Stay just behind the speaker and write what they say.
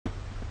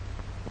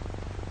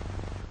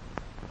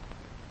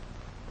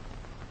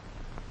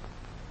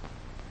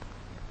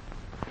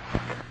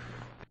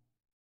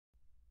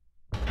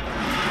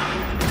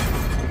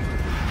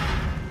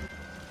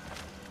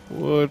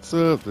what's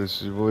up?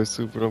 This is your boy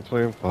Super and I'm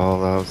playing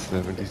Fallout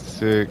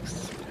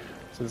 76.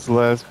 Since the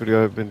last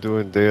video I've been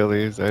doing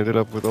dailies. I ended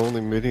up with only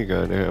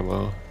minigun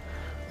ammo.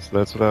 So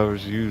that's what I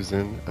was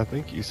using. I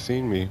think you've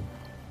seen me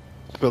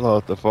fill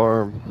out the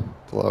farm.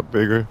 It's a lot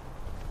bigger.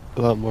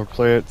 A lot more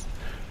plants.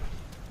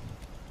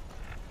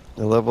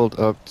 I leveled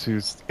up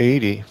to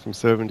 80 from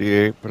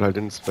 78, but I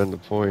didn't spend the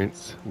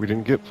points. We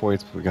didn't get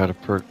points, but we got a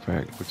perk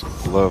pack, which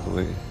is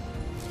lovely.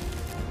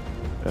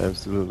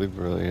 Absolutely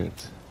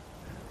brilliant.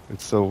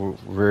 It's so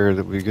rare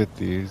that we get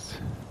these.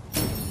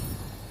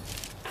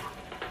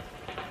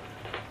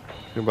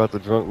 About the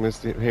drunk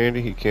Mr.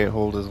 Handy, he can't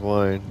hold his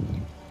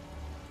wine.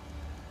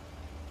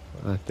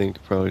 I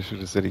think probably should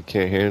have said he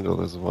can't handle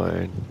his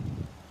wine.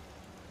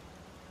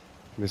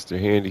 Mr.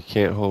 Handy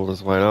can't hold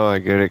his wine. Oh, I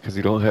get it, because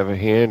he don't have a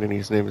hand and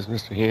his name is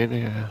Mr. Handy.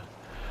 Yeah.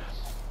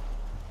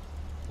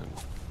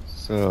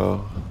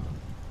 So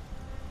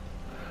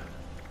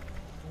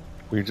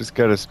we just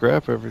gotta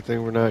scrap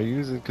everything we're not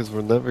using because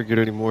we'll never get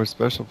any more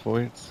special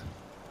points.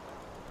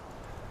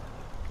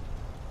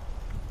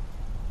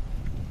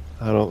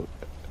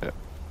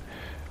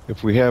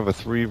 If we have a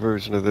 3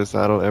 version of this,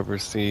 I don't ever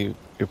see,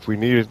 if we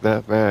need it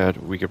that bad,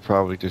 we could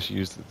probably just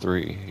use the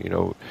 3. You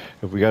know,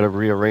 if we gotta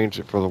rearrange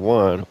it for the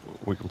 1,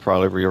 we can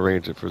probably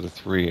rearrange it for the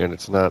 3, and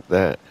it's not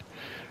that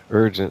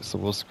urgent, so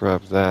we'll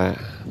scrap that.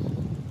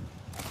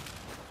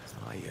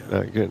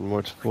 Not getting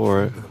much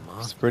for it.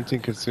 Sprinting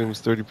consumes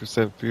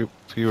 30%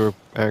 fewer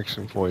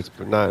action points,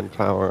 but not in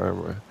power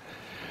armor.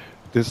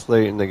 This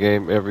late in the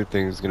game,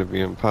 everything's going to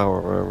be in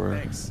power armor.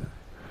 Thanks.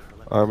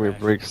 Armor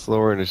breaks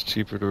slower and is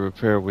cheaper to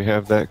repair. We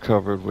have that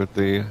covered with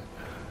the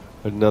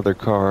another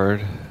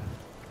card.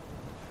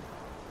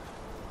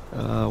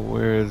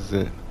 Where is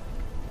it?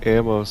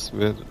 Ammo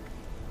smith,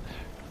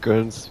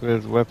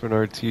 gunsmith, weapon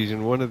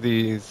artisan. One of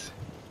these.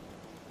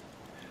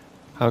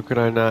 How could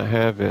I not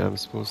have it? I'm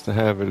supposed to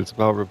have it. It's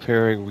about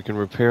repairing. We can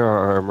repair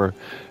our armor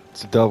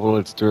to double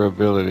its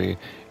durability.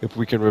 If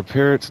we can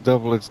repair it to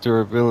double its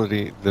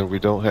durability, then we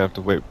don't have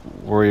to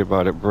worry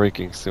about it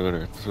breaking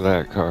sooner for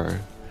that card.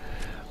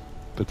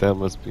 But that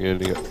must be in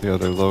the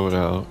other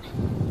loadout.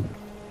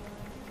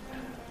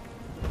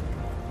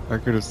 I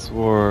could have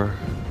swore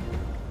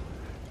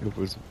it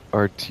was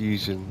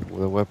artisan,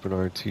 the weapon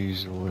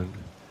artisan one.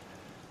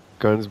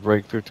 Guns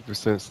break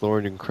 50% slower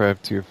and you can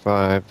craft tier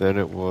 5. Then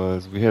it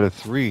was, we had a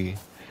 3.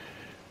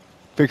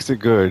 Fix it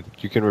good.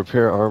 You can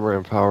repair armor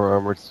and power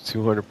armor to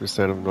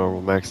 200% of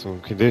normal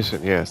maximum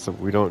condition. Yeah, so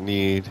we don't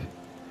need...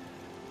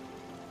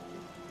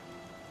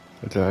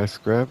 Did I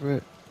scrap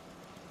it?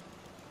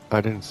 I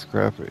didn't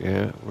scrap it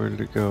yet. Where did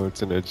it go?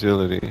 It's in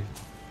agility.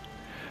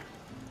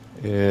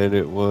 And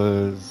it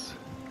was...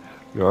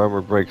 Your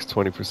armor breaks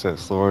 20%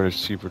 slower and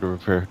it's cheaper to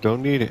repair.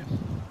 Don't need it.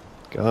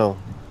 Go.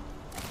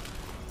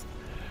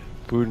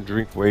 Food and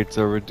drink weights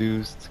are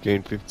reduced.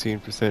 Gain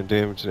 15%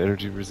 damage and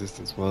energy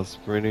resistance while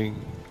sprinting.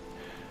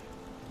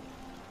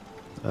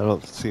 I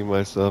don't see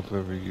myself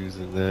ever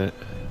using that.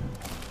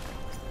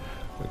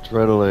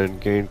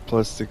 Adrenaline, gain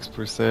plus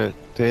 6%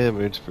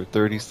 damage for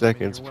 30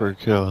 seconds per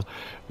kill.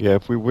 Yeah,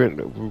 if we're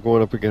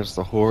going up against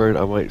the Horde,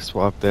 I might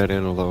swap that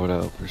in a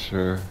loadout for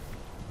sure.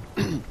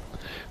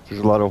 There's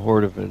a lot of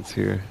Horde events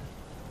here.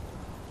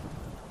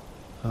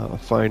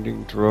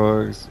 Finding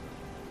drugs.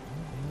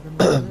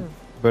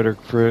 Better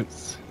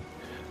crits.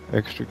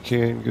 Extra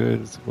canned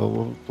goods.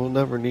 Well, we'll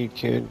never need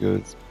canned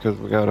goods because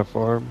we got a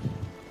farm.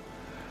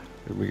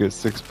 And we get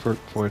 6 perk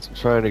points. I'm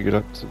trying to get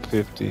up to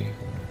 50.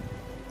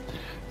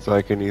 So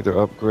I can either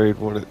upgrade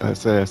one of,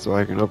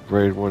 I can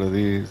upgrade one of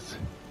these.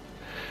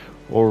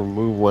 Or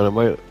remove one. I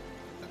might,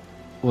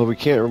 well, we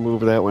can't remove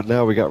that one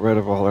now. We got rid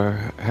of all our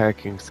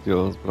hacking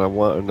skills. But I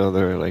want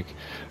another, like,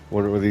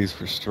 one of these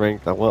for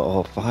strength. I want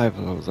all 5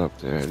 of those up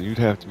there. You'd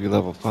have to be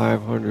level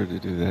 500 to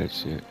do that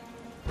shit.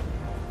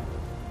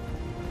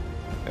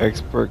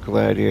 Expert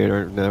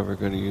Gladiator, never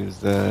going to use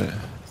that.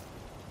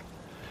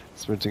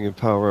 Sprinting and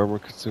power armor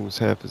consumes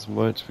half as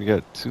much. We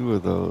got 2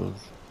 of those.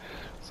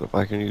 So if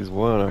I can use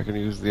one, I can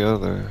use the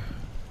other.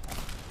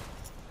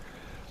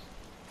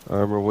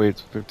 Armor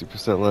weights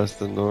 50% less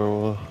than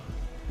normal.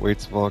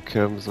 Weights of all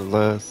chems are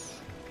less.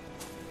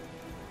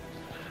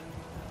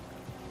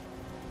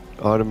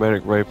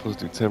 Automatic rifles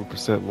do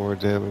 10% more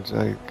damage.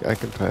 I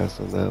can pass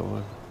on that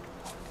one.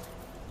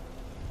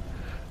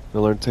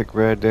 You'll learn to take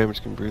rad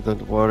damage, can breathe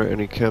underwater.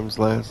 Any chems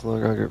last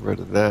longer, I'll get rid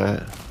of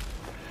that.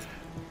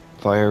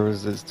 Fire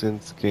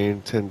resistance,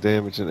 gain 10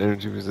 damage and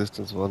energy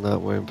resistance while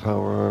not wearing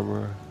power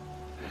armor.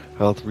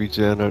 Health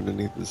regen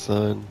underneath the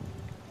sun.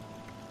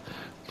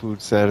 Food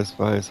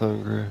satisfies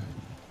hunger.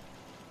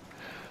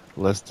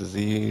 Less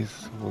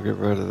disease, we'll get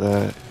rid of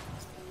that.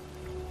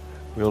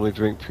 We only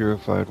drink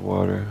purified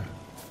water.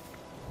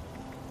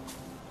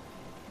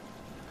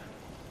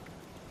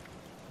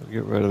 We'll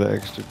get rid of the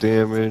extra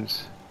damage.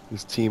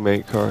 This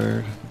teammate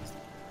card.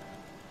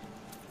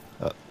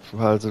 For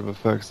positive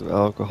effects of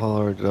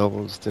alcohol or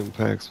double, stim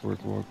packs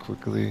work more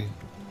quickly.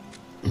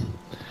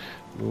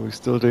 But we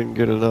still didn't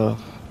get enough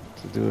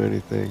to do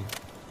anything.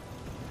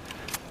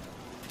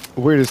 A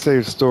way to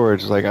save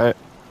storage, like I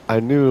I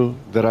knew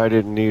that I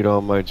didn't need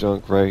all my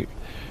junk, right?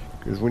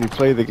 Because when you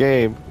play the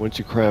game, once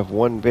you craft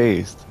one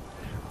base,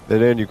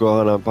 then you go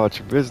on about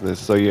your business.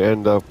 So you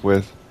end up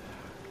with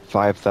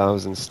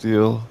 5,000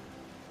 steel,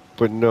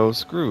 but no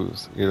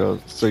screws, you know.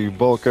 So you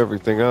bulk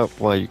everything up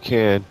while you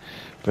can.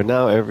 But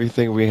now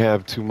everything we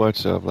have too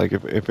much of, like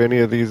if any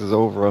of these is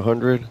over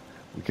 100,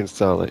 we can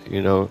sell it,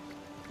 you know.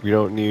 We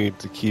don't need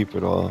to keep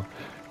it all,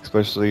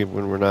 especially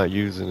when we're not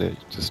using it.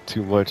 Just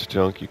too much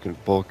junk, you can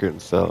bulk it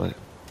and sell it.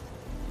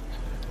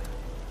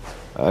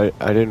 I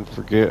didn't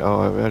forget.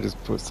 Oh, I just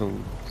put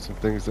some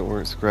things that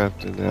weren't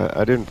scrapped in there.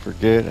 I didn't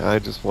forget. I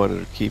just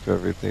wanted to keep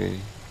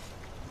everything.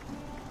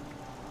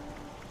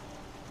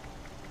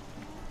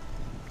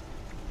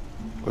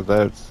 But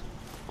that's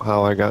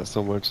how I got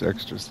so much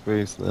extra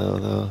space now,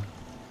 though.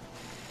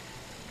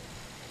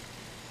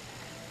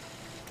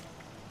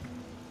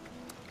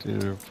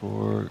 Dinner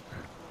pork.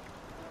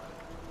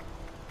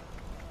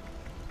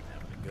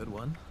 Having a good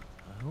one,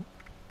 I hope.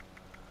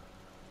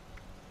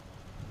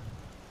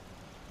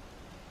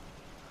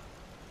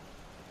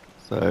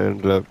 So I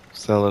ended up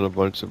selling a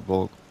bunch of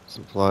bulk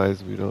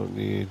supplies we don't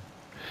need.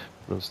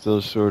 But I'm still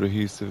short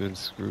adhesive and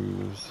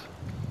screws.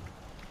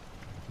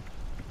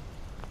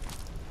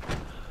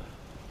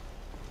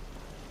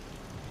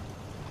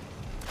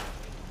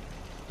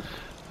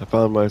 I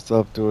found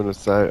myself doing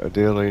a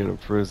daily in a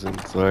prison,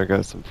 so I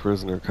got some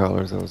prisoner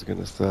collars I was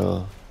gonna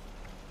sell.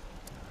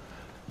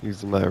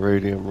 Using my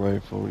radium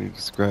rifle, we need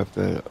to scrap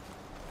that.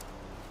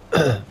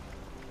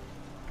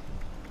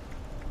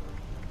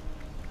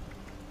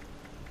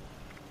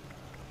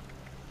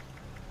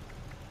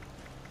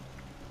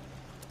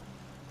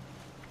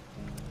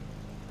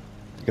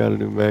 Got a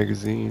new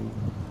magazine,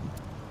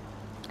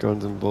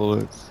 guns and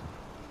bullets.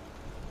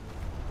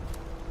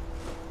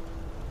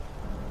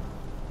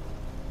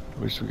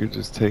 Wish we could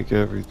just take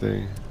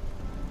everything.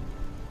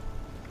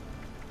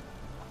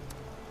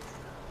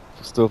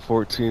 Still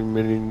 14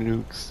 mini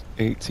nukes,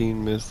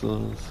 18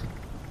 missiles.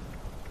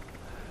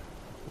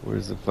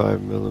 Where's the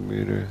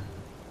 5mm?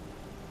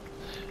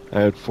 I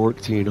had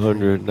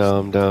 1,400, now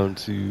I'm down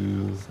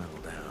to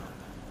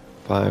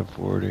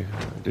 540. I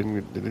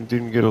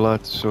didn't get a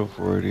lot to show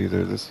for it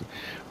either. This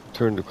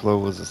Return to Clo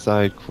was a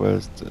side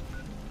quest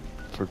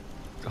for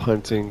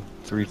hunting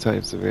 3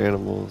 types of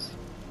animals.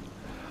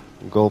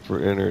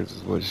 Gulper innards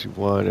is what she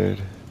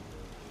wanted.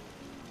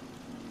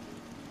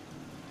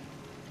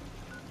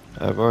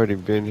 I've already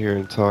been here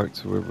and talked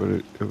to her,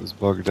 but it was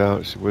bugged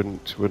out. She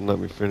wouldn't let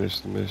me finish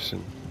the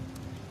mission.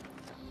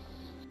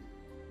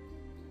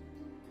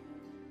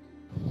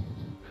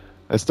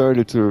 I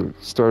started to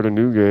start a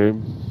new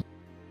game.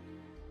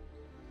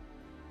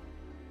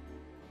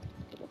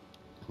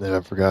 Then I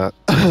forgot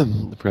I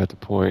forgot the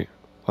point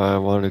why I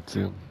wanted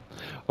to.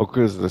 Oh,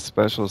 because the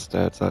special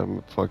stats, I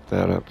fucked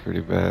that up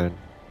pretty bad.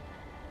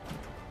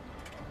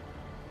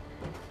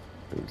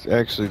 It was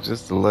actually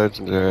just the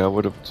legendary. I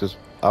would have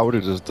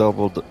just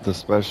doubled the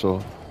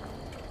special.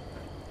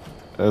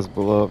 As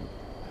below,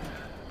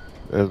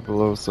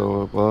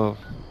 so above.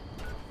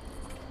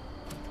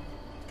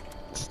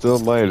 Still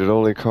might. It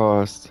only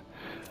cost,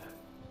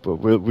 but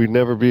we'd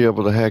never be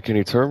able to hack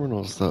any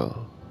terminals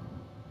though.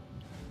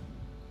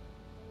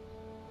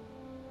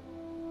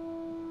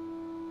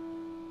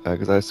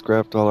 Because I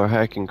scrapped all our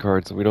hacking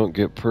cards, and we don't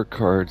get perk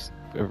cards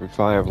every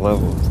 5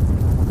 levels.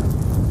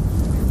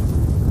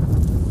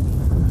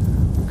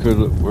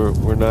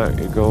 We're not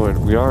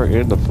going. We are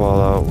in the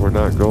Fallout. We're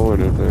not going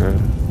in there.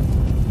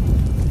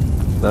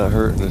 It's not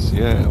hurting us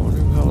yet. I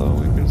wonder how long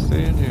we can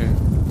stay in here.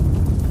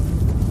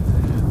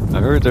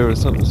 I heard there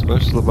was something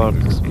special about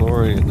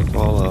exploring in the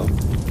Fallout.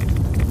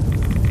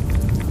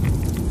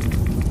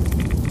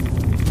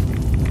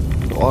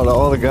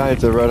 All the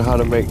guides I read how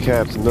to make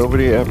caps,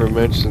 nobody ever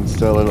mentioned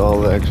selling all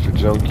the extra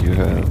junk you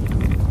have.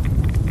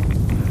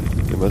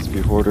 They must be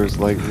hoarders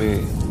like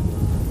me.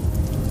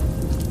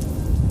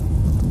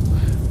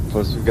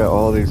 Plus we got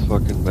all these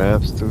fucking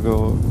maps to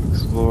go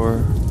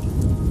explore.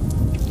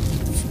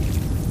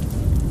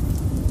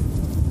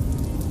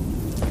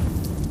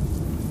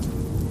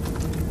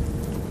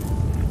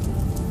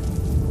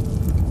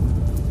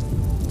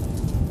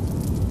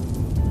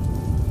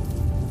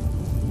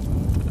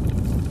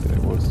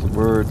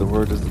 The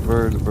word is the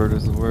bird, the bird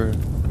is the word.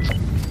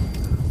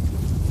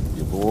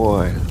 Your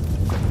boy.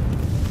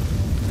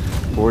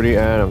 40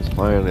 atoms,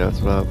 finally, that's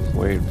what I was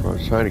waiting for. I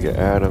was trying to get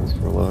atoms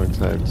for a long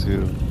time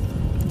too.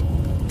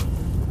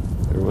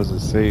 There was a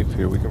safe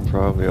here, we can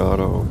probably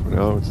auto open.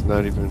 No, it's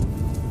not even,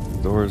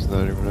 the door's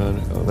not even on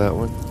it. Oh, that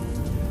one?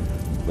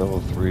 Level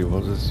 3,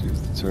 we'll just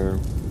use the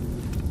term.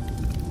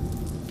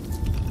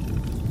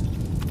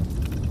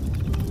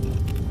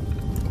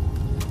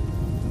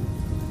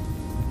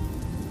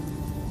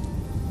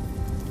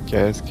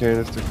 Gas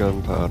canister,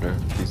 gunpowder,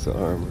 piece of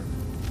armor.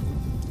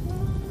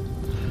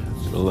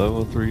 And a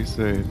level 3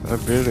 safe.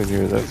 I've been in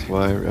here, that's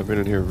why. I've been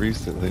in here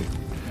recently.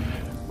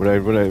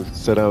 When I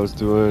said I was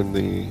doing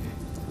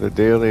the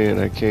daily and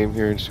I came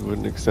here and she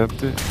wouldn't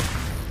accept it,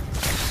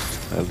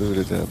 I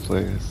looted that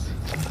place.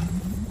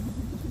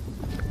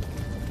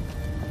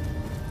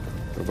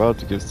 We're about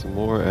to get some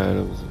more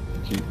atoms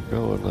if we keep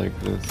going like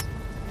this.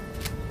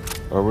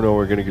 Or we know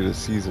we're gonna get a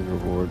season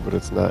reward, but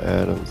it's not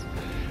atoms.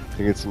 I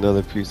think it's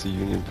another piece of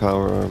Union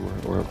power armor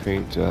or a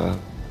paint job.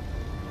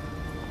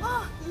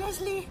 Ah,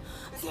 Leslie,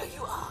 there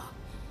you are.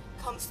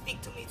 Come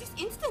speak to me this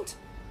instant.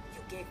 You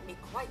gave me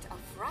quite a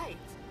fright.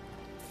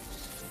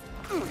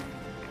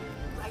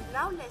 Right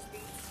now,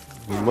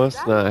 Leslie. We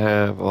must not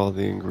have all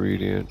the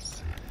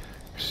ingredients.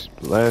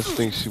 The last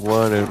thing she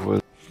wanted was...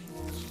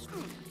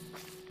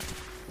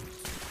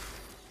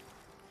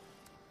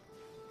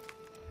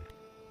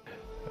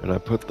 And I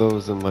put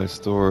those in my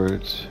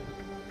storage.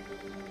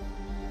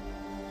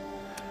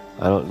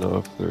 I don't know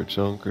if they're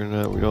junk or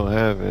not. We don't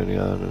have any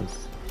on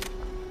us.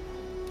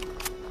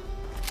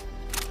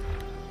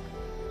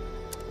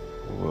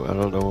 Well, I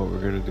don't know what we're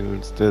gonna do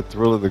instead.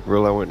 Thrill of the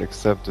Grill, I went and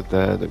accepted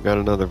that. They've got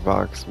another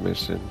Vox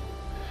mission.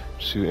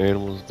 Shoot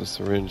animals with the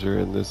syringer,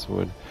 and this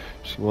one.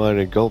 She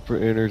wanted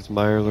gulper innards,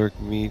 mirelurk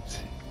meat,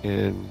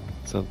 and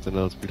something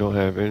else. We don't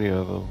have any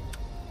of them.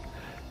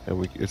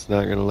 And it's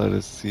not gonna let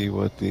us see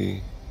what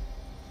the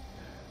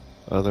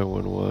other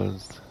one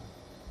was.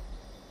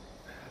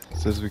 It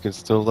says we can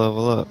still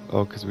level up.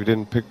 Oh, because we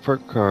didn't pick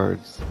perk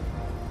cards.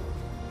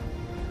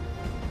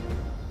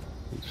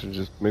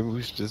 Maybe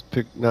we should just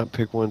not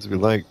pick ones we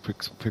like,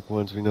 pick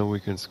ones we know we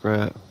can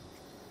scrap.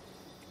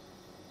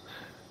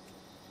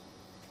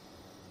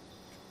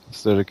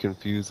 Instead of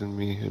confusing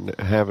me and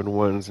having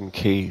ones in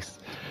case.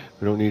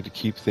 We don't need to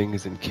keep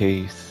things in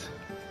case.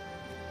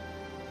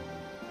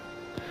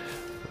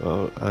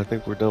 Oh, I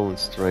think we're done with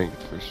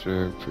strength for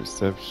sure.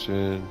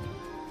 Perception.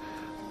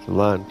 There's a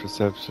lot in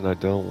perception I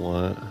don't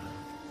want.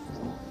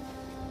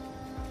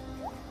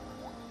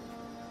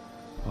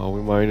 Oh,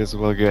 we might as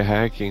well get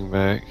hacking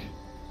back.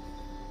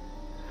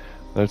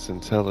 That's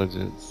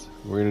intelligence.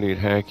 We're gonna need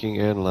hacking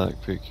and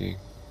lockpicking.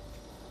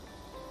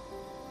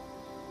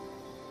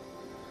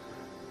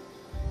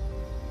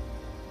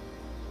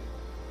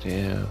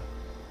 Damn.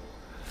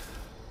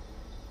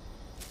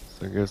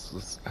 So I guess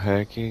it's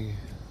hacking.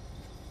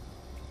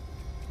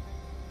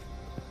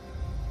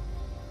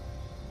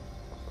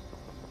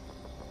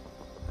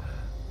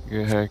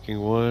 Get hacking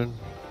 1.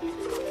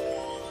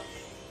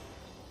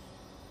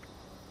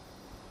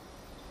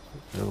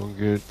 And we'll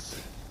get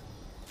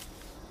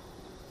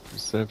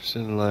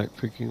perception,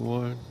 lockpicking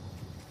 1.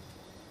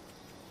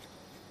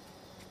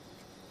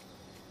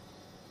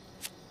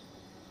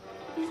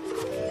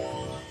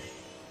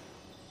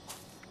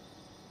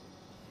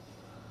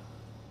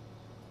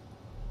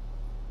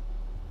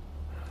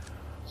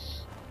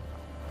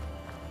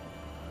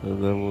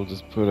 And then we'll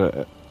just put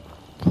a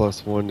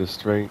 +1 to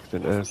strength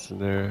and S in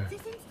there.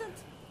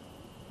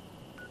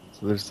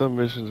 So there's some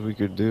missions we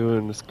could do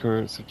in this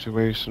current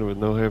situation with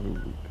no heavy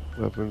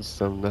weapons,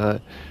 some not.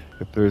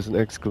 If there's an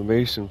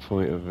exclamation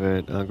point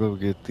event, I'll go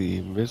get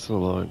the missile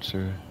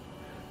launcher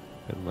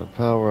and my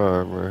power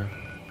armor.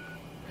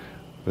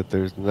 But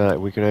there's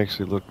not. We can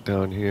actually look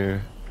down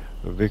here.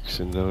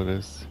 Eviction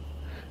notice.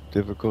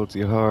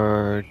 Difficulty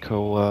hard,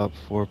 co-op,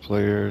 4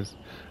 players.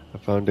 A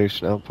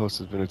Foundation outpost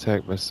has been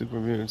attacked by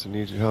super mutants and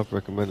needs your help.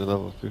 Recommended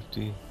level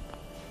 50.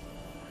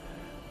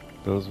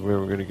 Those are where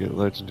we're going to get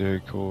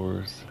legendary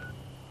cores.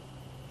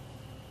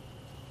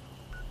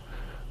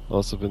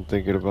 Also been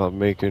thinking about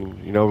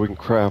making, you know, we can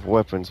craft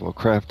weapons. Well,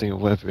 crafting a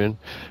weapon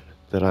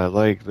that I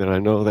like, that I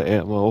know the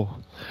ammo.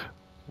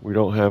 We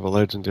don't have a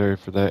legendary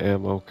for that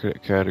ammo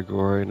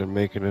category, and then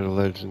making it a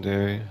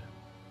legendary.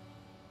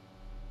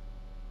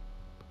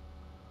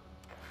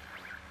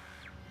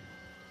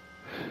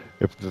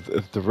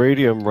 If the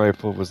radium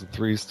rifle was a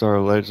 3-star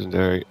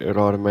legendary, it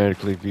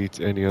automatically beats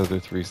any other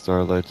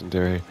 3-star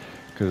legendary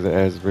because it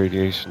adds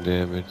radiation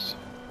damage.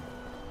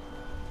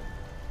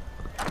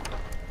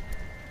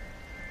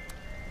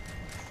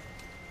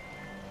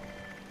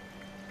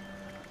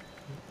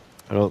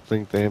 I don't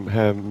think they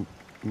have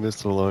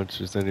missile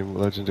launchers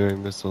anymore, legendary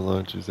missile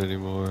launchers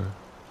anymore.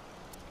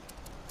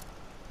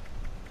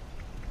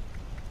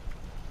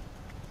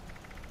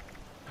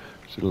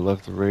 Should have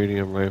left the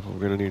radium rifle.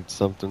 We're gonna need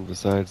something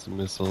besides the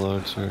missile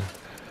launcher.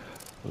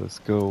 Let's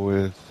go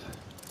with,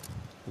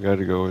 we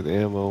gotta go with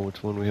ammo.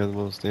 Which one we have the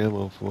most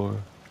ammo for?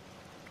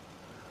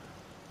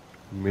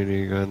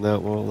 Minigun,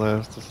 that won't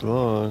last us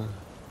long.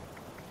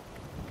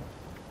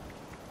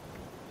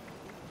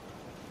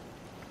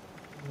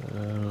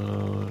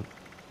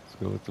 Let's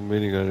go with the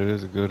minigun. It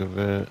is a good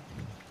event.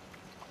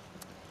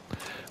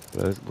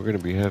 But we're gonna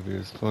be heavy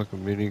as fuck. A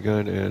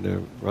minigun and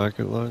a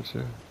rocket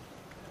launcher.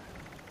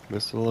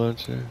 Missile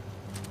launcher.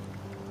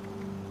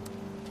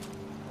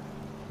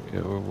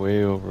 Yeah, we're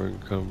way over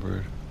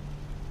encumbered.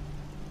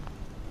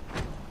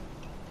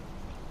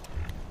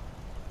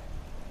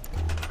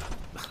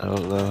 I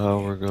don't know how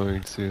we're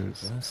going to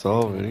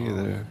solve it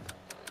either.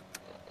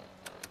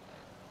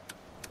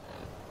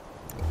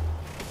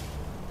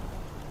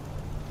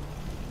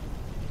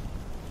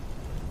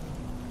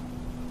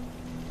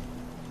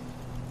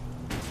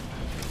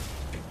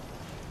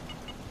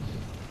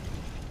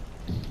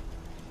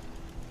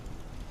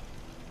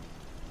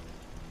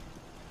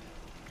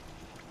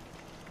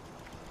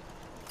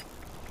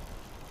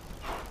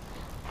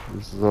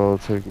 This is all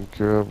taken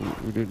care of.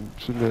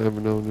 Shouldn't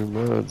have no new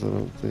mods, I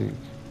don't think.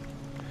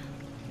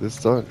 This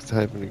sucks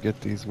having to get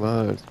these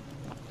mods.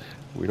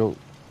 We're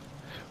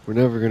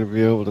never gonna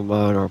be able to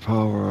mod our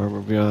power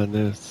armor beyond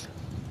this.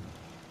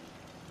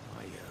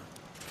 Oh, yeah.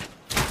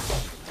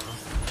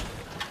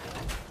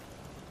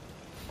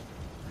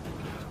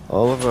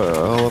 All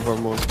of our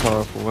most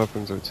powerful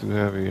weapons are too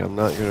heavy. I'm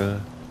not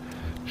gonna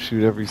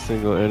shoot every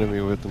single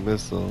enemy with the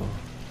missile.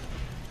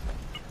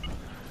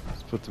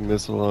 Let's put the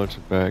missile launcher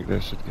back.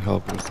 That should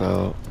help us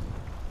out.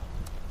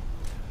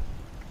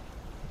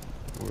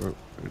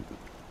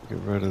 Get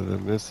rid of the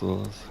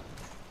missiles.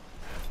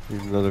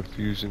 Need another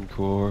fusion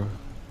core.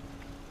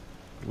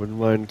 Wouldn't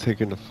mind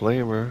taking the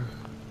flamer.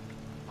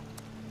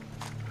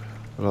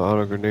 An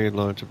auto grenade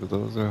launcher, but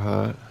those are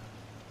hot.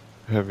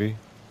 Heavy.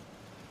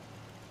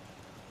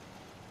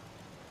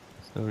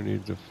 So we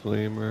need the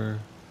flamer.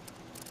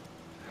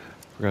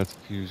 Forgot the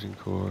fusion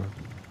core.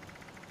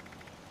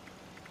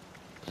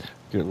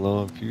 Getting low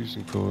on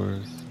fusion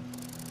cores.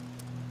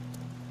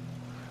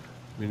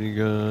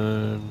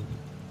 Minigun.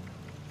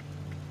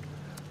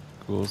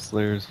 Cool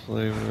Slayer's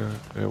flavor.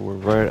 And we're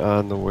right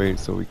on the way,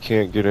 so we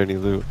can't get any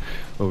loot.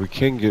 But we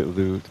can get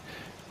loot.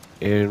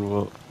 And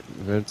well,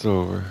 event's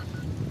over.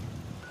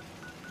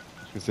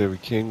 I say we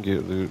can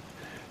get loot.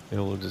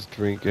 And we'll just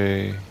drink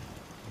some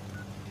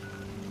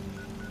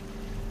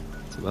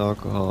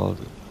alcohol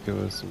to give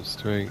us some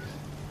strength.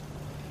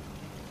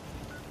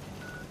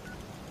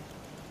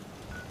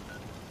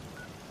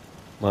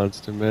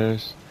 Monster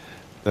Mash.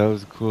 That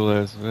was a cool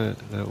ass event.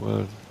 That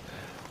was.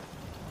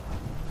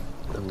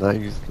 I'm not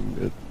used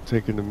to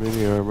taking the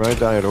mini armor. I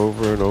died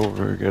over and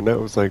over again. That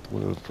was like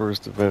one of the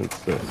first events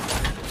that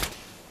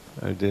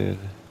I did.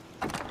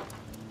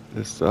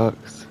 This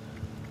sucks.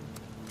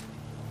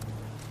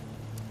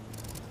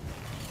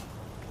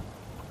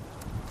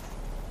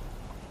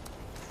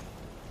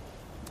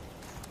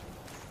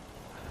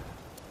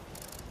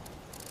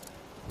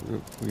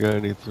 We got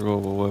any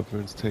throwable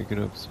weapons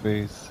taking up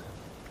space?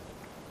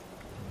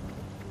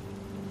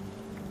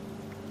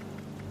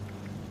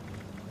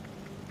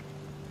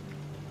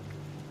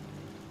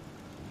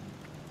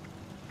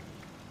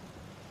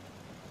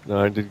 No,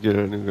 I did get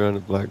a new gun, a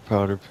black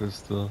powder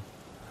pistol.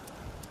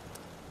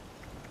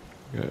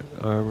 Got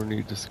armor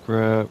need to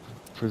scrap.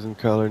 Prison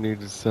collar need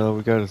to sell.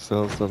 We gotta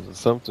sell something.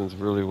 Something's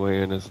really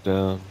weighing us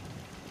down.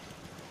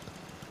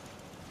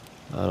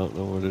 I don't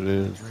know what it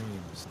is.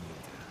 Dreams need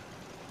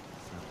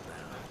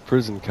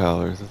Prison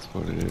collars, that's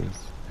what it is.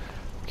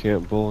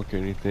 Can't bulk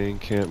anything,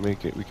 can't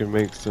make it. We can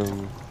make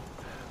some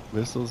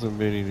missiles or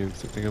mini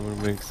nukes. I think I'm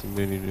gonna make some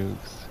mini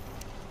nukes.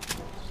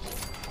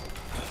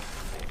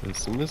 And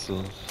some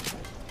missiles.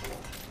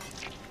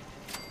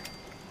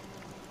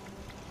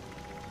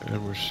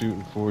 And we're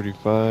shooting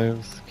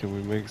 45s. Can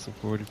we make some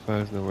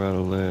 45s? No, we're out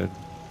of lead.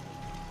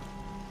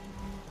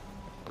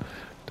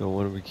 Don't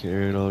want to be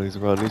carrying all these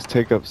around. These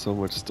take up so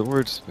much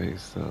storage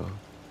space, though.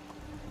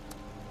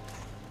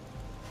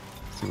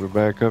 See, we're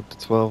back up to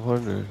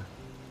 1200.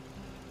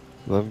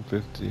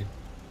 1150.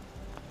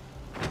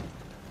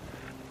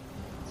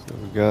 So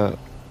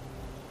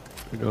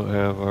we don't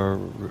have our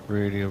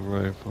radium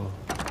rifle.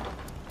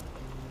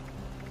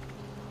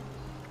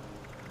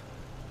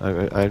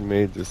 I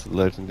made this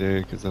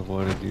legendary because I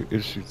wanted you.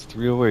 It shoots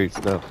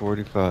 308s, not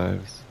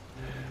 45s.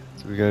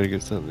 So we gotta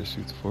get something that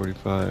shoots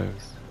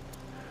 45s.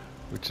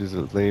 Which is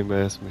a lame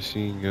ass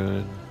machine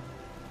gun.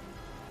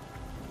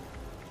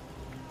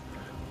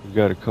 We've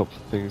got a couple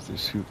things that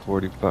shoot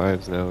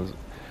 45s now. I was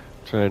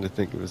trying to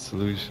think of a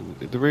solution.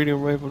 The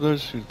radium rifle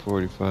does shoot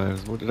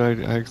 45s. What did I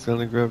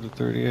accidentally grab the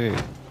 38?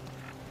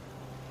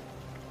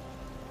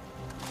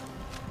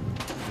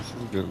 This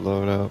is a good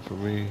loadout for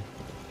me.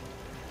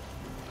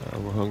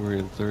 We're hungry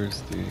and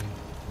thirsty.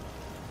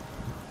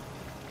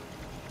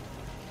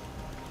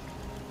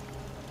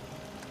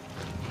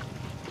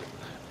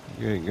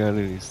 You ain't got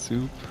any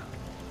soup?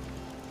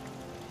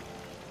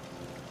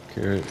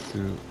 Carrot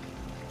soup.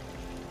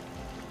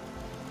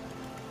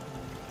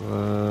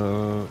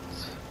 What?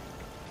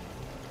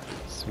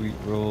 Sweet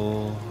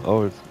roll.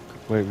 Oh, it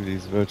might be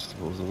these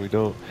vegetables, and we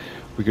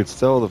could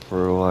sell the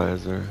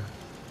fertilizer,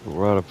 but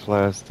we're out of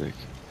plastic.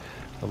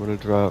 I'm gonna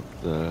drop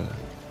the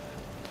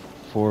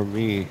 4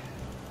 meat,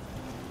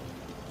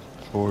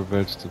 4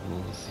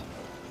 vegetables,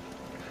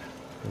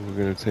 and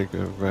we're gonna take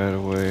a rat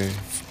away.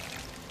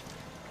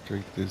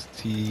 Drink this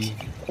tea.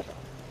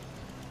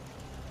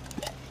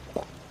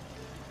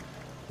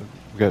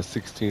 We got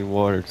 16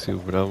 water too,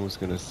 but I'm just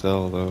gonna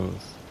sell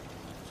those.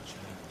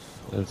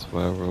 That's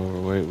why we're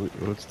overweight.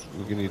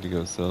 We need to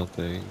go sell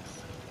things.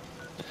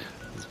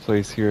 This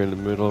place here in the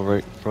middle,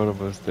 right in front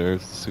of us,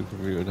 there's the super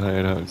mutant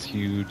hideout. It's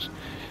huge.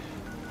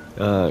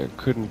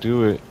 Couldn't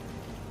do it.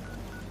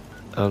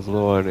 I was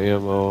low on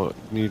ammo.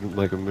 Needed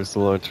like a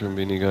missile launcher,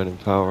 minigun, and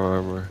power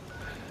armor.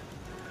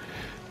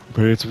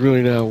 But it's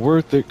really not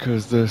worth it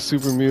because the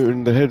super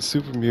mutant, the head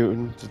super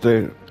mutant,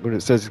 when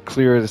it says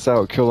clear this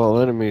out, kill all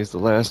enemies, the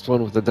last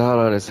one with the dot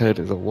on his head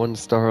is a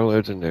 1-star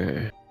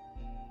legendary.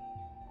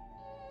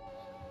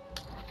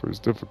 For as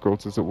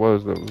difficult as it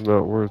was, that was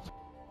not worth it.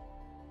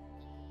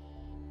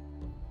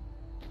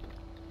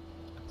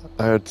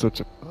 I had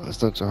such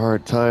a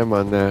hard time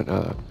on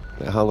that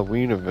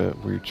Halloween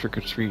event where you're trick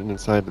or treating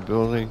inside the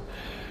building.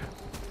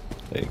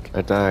 Like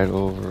I died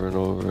over and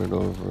over and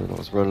over, and I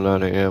was running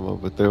out of ammo.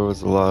 But there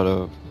was a lot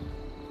of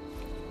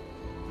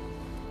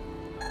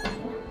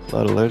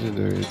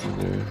legendaries in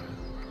there.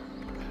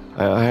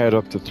 I had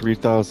up to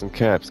 3,000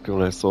 caps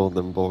when I sold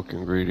them bulk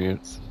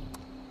ingredients.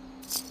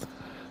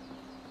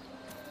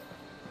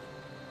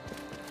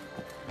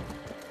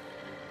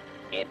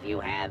 If you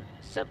have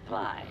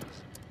supplies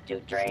to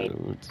trade, So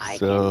to I can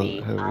sell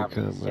be heavy of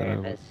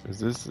combat.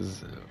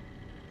 service.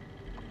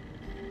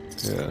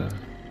 Yeah.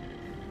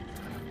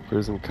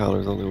 Prison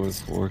collars only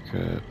worth 4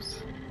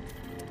 caps.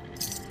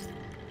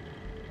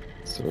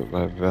 Sort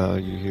by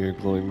value here.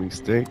 Glowing meat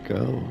steak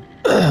gone.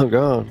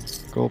 Gone.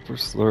 Gold per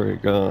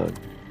slurry gone.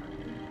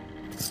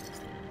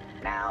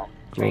 Now,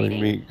 Glowing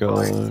trading meat for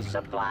gone.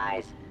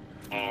 supplies,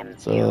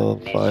 Sell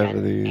 5 of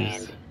ammunition,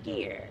 these. and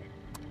gear.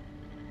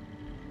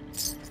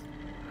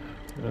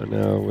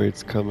 Now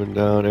weight's coming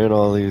down, and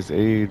all these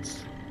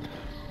aids.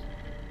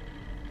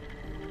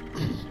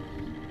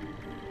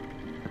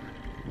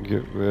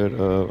 Get rid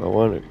of.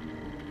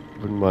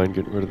 Wouldn't mind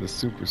getting rid of the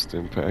super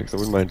stim packs. I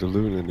wouldn't mind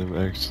diluting them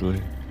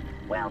actually.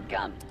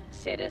 Welcome,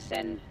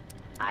 citizen.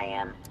 I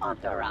am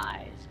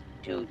authorized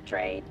to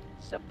trade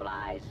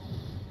supplies.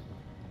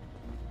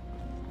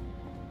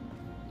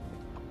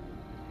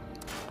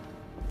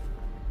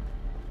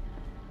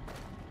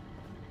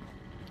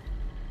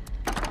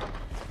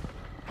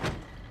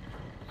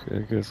 Okay, I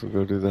guess we'll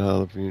go do the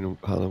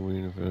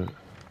Halloween event.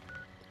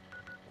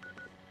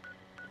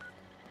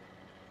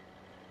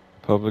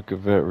 Public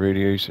event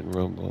radiation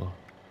rumble.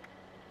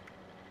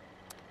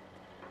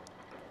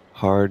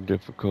 Hard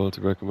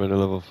difficulty. Recommended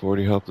level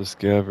 40. Help the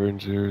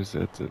scavengers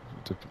at the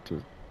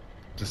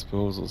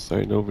disposal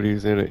site.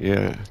 Nobody's in it.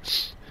 Yeah.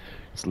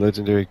 It's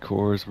legendary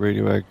cores,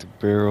 radioactive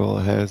barrel,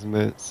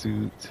 hazmat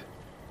suit,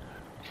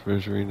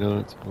 treasury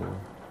notes.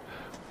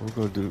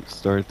 We'll go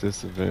start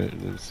this event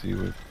and then see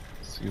what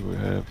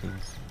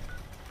happens.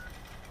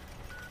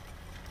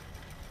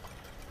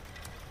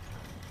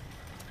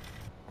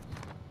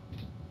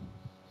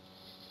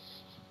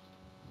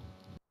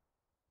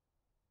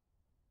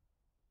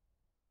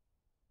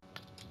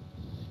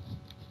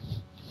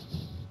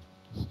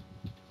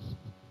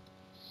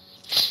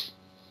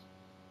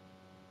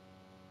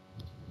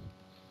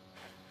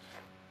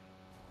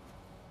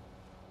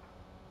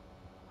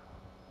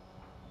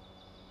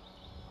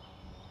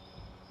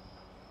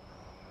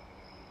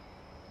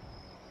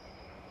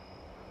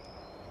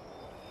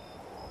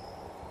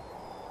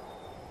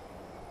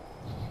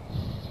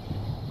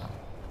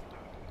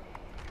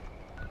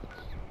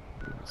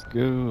 Let's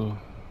go.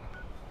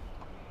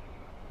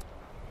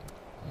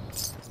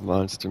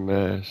 Monster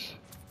Mash.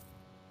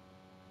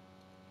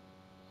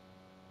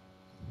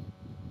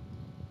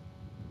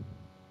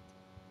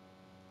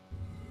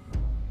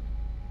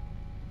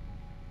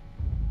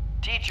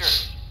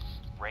 Teachers,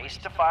 race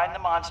to find the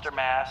monster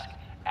mask.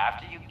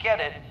 After you get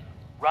it,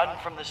 run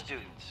from the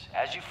students.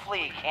 As you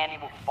flee, candy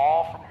will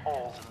fall from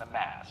holes in the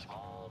mask.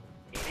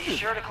 Be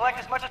sure to collect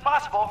as much as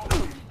possible.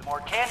 The more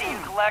candy you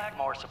collect,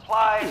 more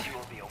supplies you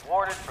will be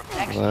awarded from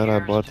next Glad I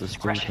year's bought the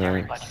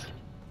discretionary stim packs. budget.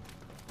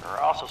 There are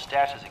also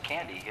stashes of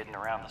candy hidden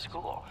around the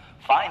school.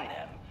 Find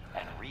them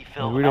and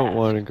refill Well, the we don't mask.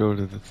 want to go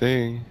to the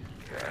thing.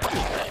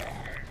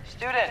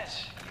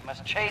 Students, you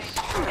must chase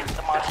against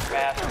the monster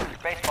mask with your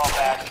baseball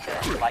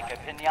bat like a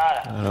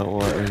pinata. I don't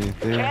want You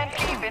anything. can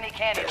keep any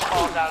candy that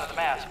falls out of the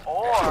mask,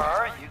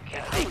 or you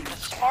can make the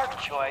smart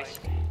choice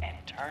and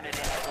turn it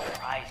into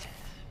prizes.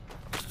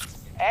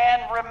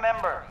 And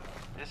remember,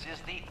 this is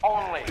the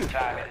only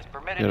time it is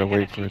permitted Gotta to hit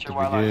wait a for it teacher to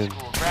while on begin.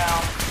 school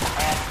grounds,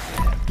 and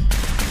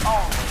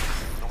only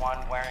the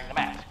one wearing the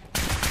mask.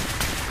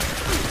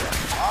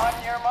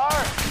 On your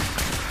mark.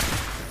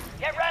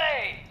 Get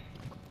ready.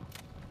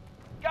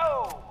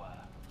 Go.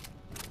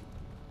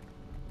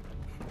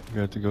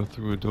 Got to go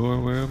through a door.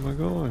 Where am I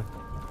going?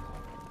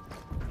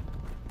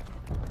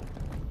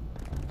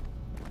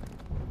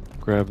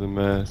 Grab the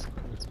mask.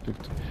 It's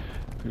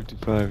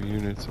 55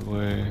 units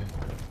away.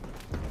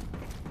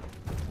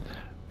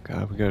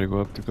 God, we gotta go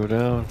up to go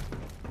down.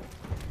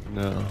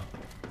 No.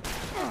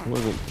 There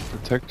wasn't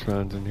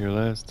Protectrons in here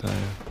last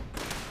time.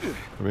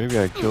 Or maybe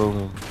I killed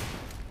them.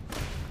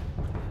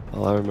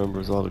 All I remember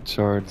is all the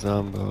charred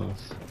zombos.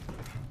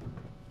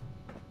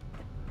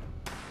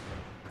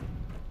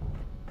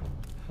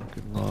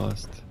 Fucking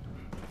lost.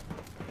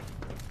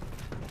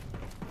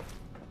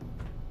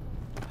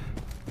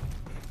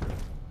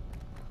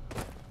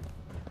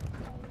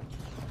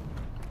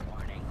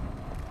 Warning.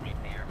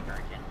 Repair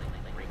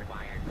urgently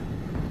required.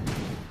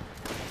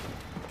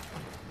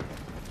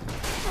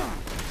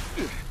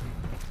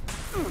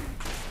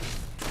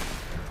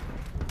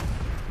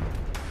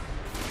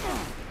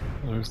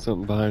 Oh, there's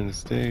something behind the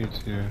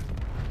stage here.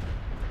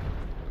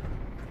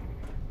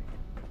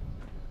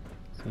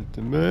 Is that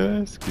the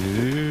mask? It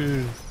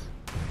is.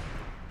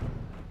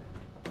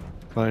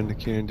 Find the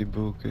candy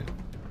bucket.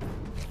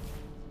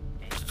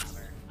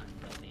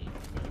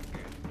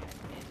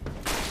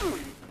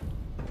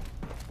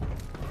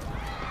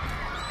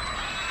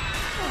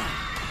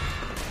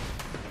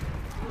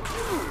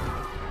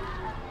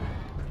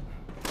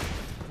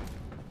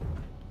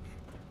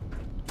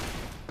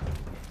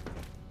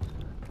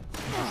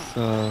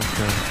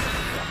 Okay.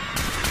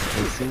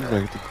 It seems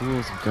like the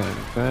ghouls have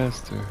gotten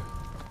faster.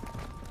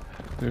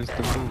 There's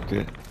the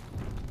bucket.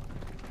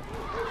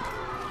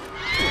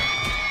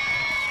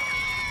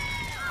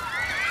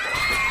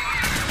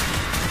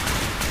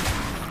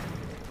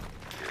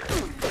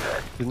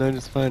 Didn't I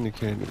just find the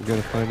candy? We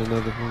gotta find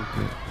another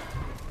bucket.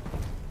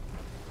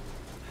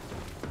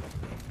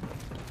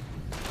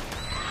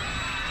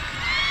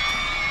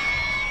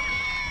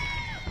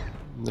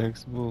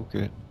 Next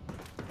bucket.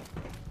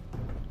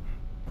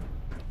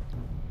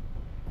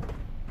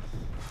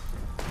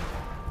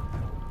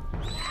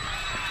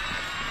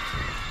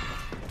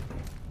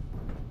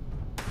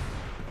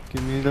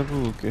 Give me the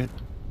bucket.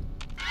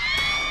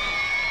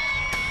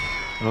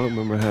 I don't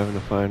remember having to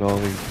find all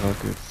these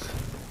buckets.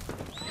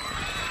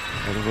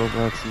 All the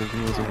robots and the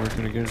ghouls are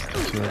working against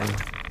each other.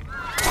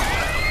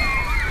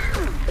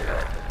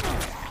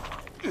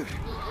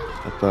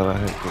 I thought I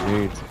had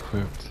grenades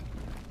equipped.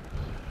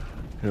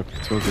 You know, if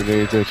you throw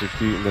grenades at your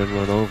feet and then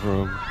run over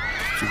them,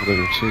 people that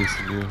are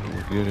chasing you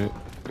will get it.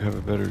 You have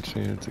a better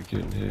chance of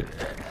getting hit.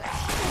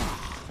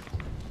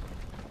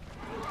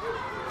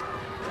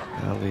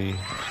 Ali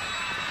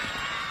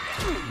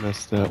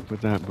messed up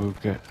with that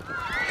bucket.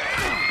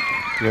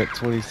 We got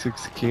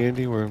 26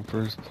 candy, we're in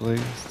first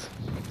place.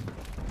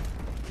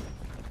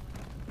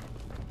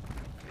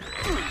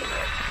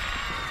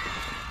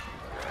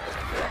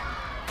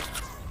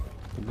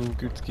 The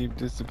buckets keep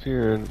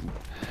disappearing.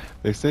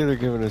 They say they're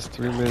giving us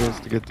 3 minutes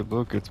to get the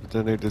buckets, but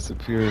then they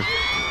disappear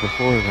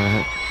before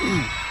that.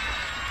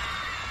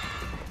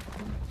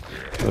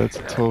 So that's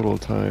a total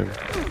time.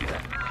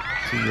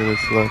 2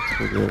 minutes left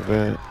for the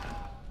event.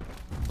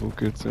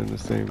 Buckets are in the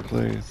same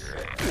place.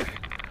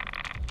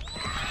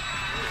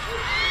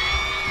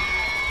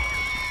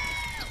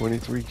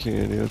 23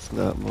 candy, that's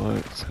not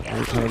much.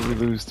 How do we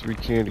lose 3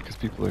 candy? Because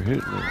people are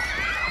hitting us.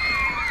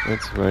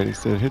 That's right, he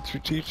said hit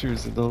your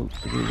teachers and don't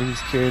lose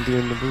candy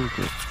in the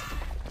bucket.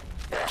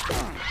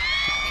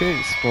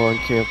 Okay, spawn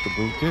camp the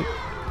bucket.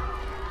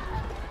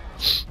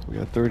 We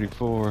got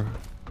 34.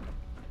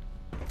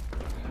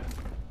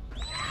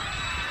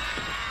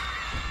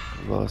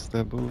 Lost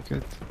that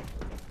bucket.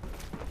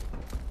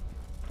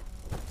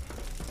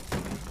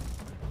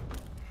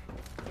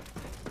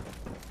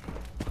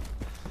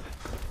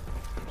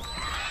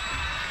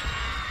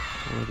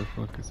 Where the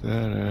fuck is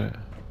that at?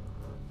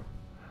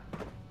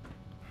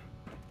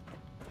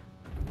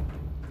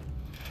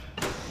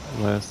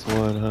 Last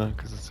one, huh?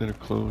 Because it's in a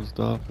closed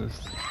office.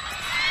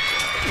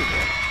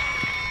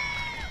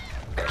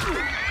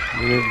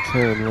 Minute and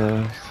 10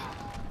 left.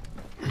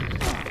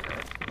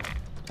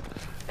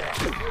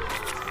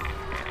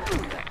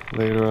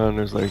 Later on,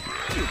 there's like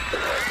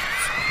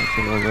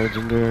a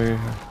legendary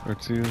or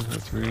 2 or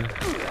 3. An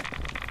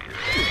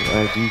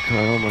ID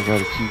card. Oh my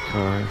god, a key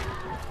card.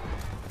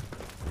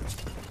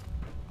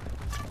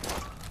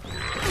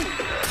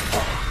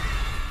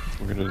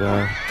 We're gonna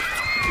die.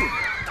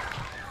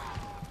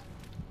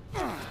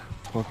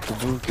 Fuck the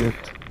bucket.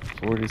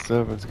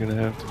 47's gonna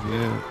have to be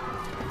it.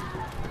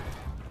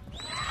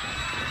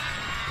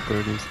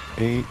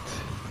 38.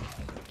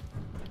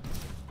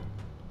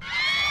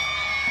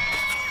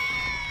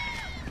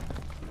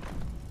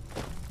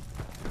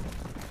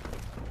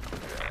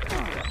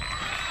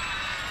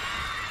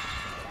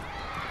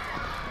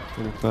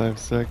 Five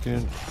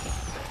seconds.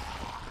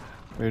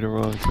 Made a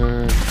wrong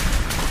turn.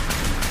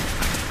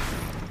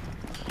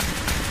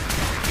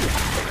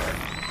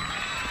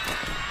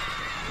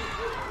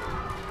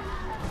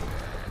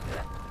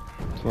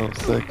 12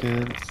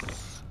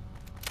 seconds.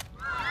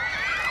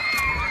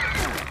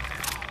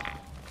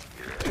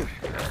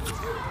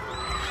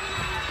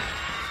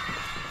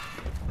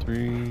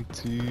 3,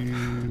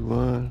 2,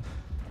 1.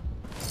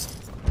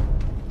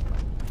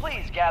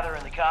 Please gather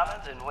in the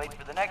commons and wait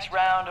for the next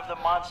round of the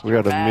monster. We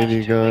got a mash to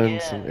minigun,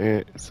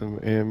 begin. some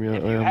ammo.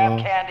 If you have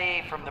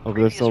candy from the Oh,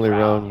 previous that's only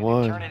round you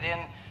 1. can turn it in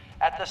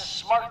at the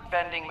smart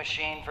vending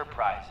machine for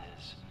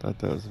prizes. Thought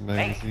that was a Make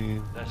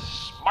magazine. the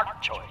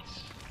smart choice.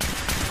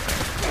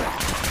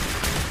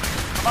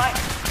 Reminder,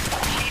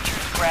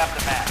 teachers grab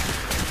the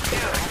mask. You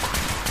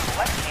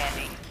collect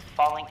candy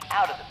falling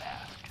out of the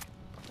mask.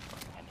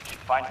 And if you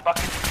find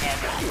buckets of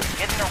candy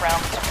hidden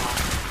around the school,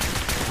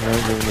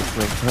 I'm giving us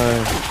some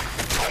time.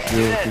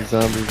 Deal with these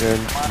zombies and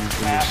use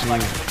the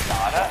machine.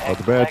 Oh,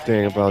 the bad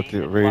thing about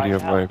the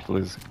radium rifle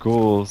is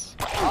ghouls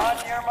On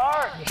your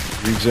mark.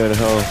 regen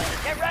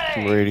health Get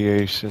from ready.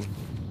 radiation.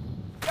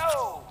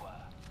 Go.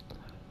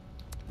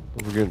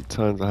 We're getting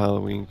tons of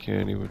Halloween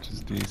candy, which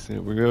is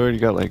decent. We already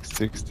got like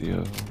 60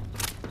 of them.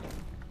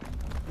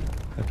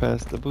 I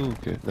passed the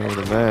bucket. No,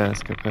 the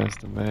mask. I passed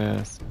the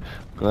mask.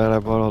 Glad I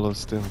bought all those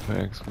stim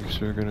packs. We're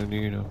sure gonna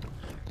need them.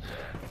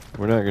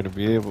 We're not gonna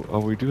be able. Oh,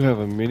 we do have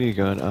a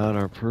minigun on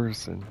our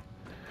person,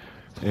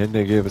 and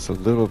they gave us a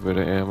little bit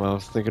of ammo. I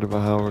was thinking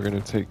about how we're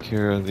gonna take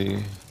care of the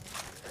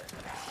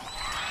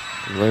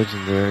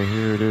legendary.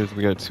 Here it is.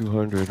 We got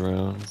 200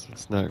 rounds.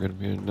 It's not gonna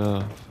be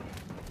enough.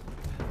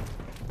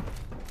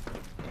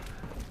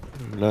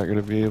 We're not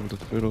gonna be able to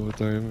fiddle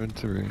with our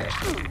inventory.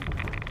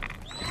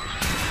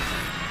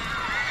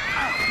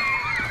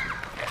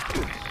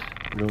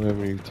 don't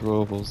have any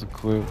throwables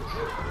equipped.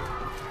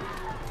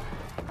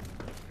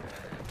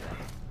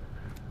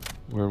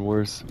 We're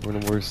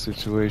in a worse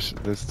situation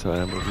this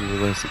time, but we were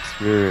less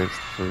experienced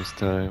the first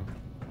time.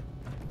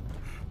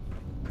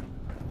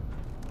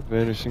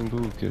 Vanishing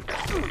bullkit.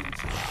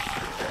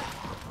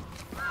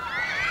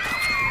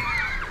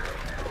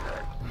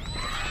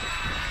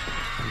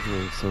 I'm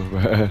doing so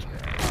bad.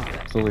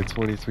 There's only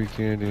 23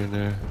 candy in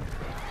there.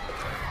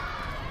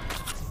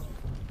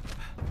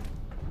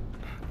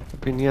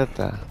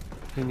 Piñata.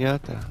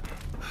 Piñata.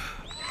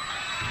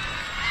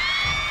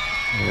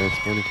 Yeah,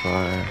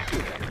 25.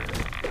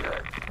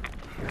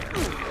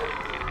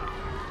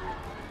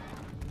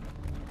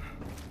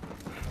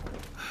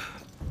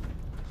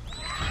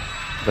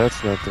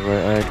 That's not the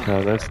right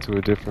icon, that's to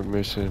a different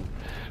mission.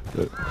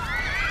 The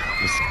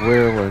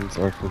square ones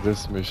are for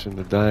this mission,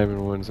 the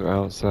diamond ones are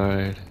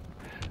outside.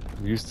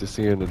 I'm used to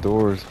seeing the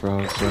doors for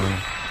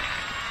outside.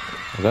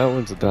 Well, that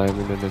one's a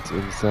diamond and it's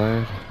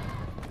inside.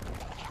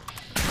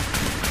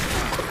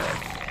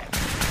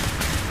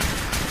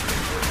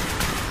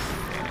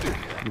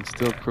 You can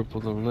still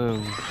cripple the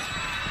limbs.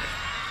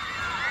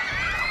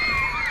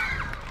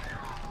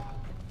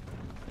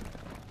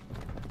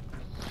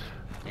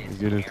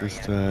 Get it this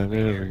time.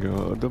 There we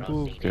go. The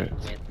bullkit.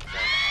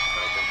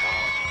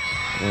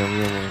 Yeah,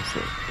 we almost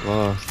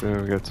lost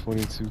there. We got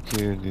 22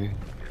 candy.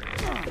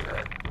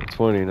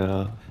 20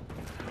 now.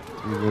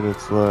 3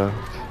 minutes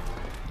left.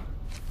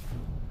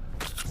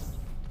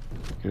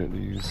 Getting to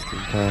use some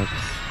packs.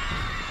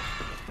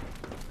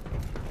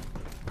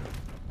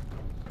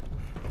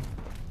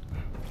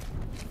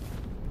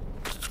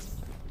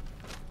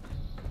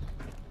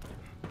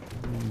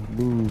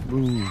 Move,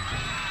 move.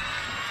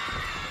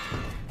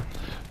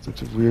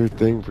 Such a weird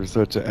thing for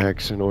such an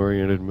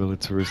action-oriented,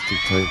 militaristic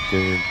type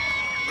game.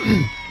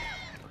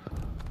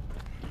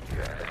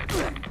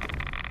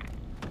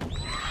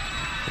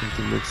 And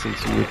to mix in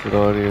two different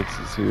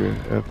audiences here,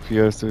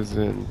 FPSers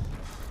and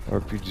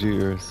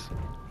RPGers.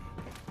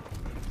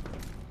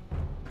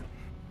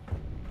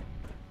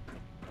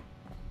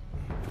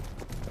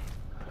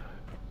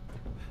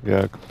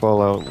 Yeah,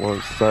 Fallout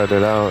once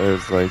started out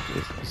as like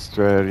a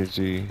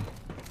strategy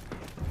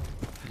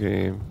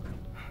game.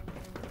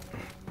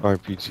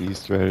 RPG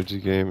strategy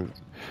game,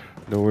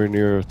 nowhere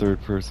near a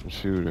third-person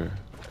shooter.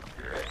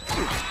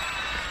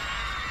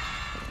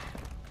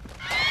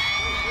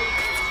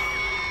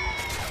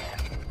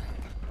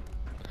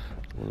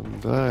 One of them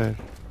died.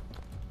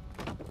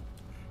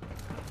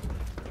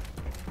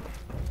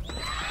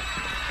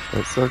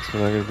 That sucks,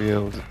 we're not gonna be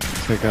able to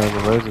take on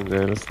the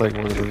legendary. That's like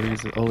one of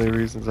the only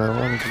reasons I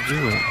wanted to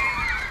do it.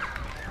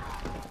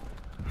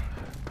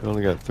 We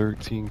only got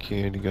 13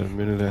 candy, got a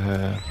minute and a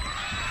half.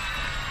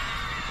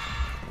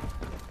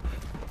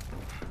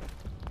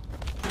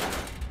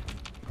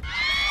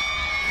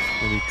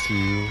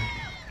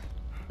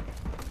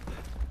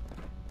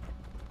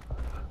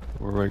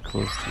 We're right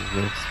close to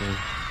the next one.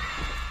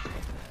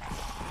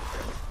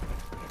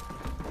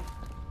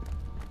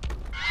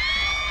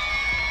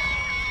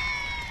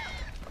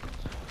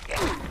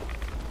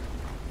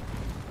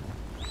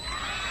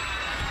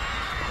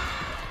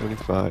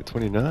 $25,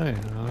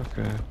 $29,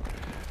 okay.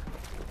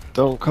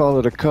 Don't call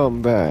it a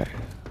comeback.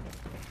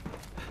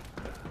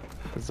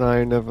 'Cause I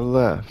ain't never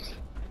left.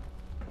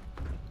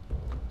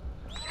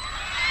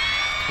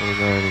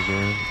 29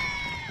 again.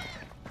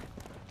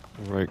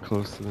 Right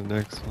close to the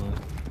next one.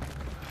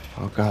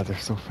 Oh god, they're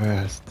so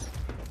fast.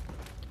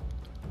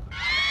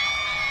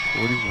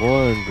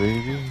 41,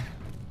 baby.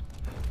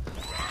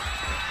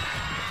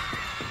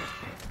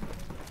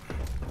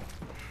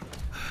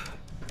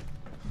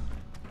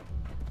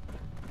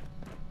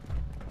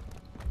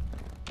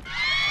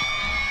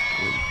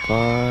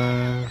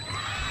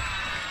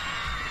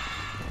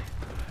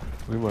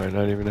 We might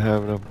not even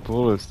have enough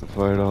bullets to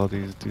fight all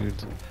these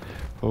dudes.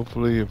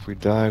 Hopefully, if we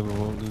die, we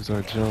won't lose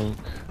our junk.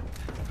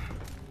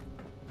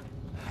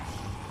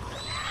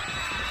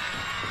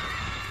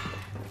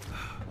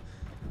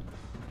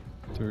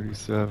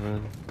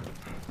 $37.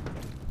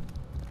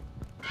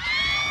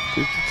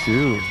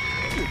 $52.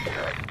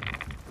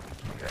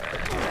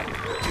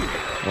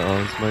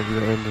 Uh-oh, this might be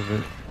the end of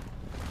it.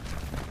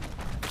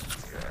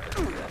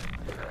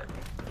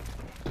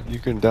 You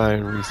can die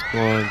and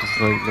respawn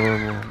just like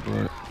normal,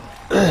 but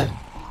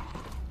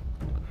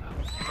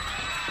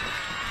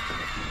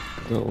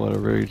don't want to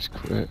rage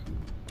quit.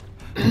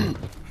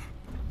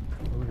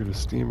 Look at a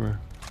steamer.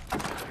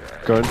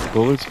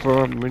 Bullets for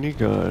our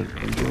minigun.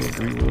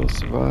 We will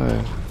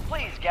survive.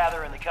 Please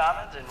gather in the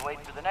commons and wait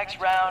for the next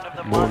round of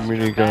the More monster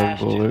minigun mash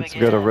to bullets. We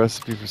begin. got a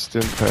recipe for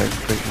stim packs. I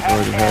think we've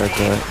already had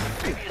that.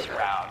 Previous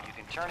round, you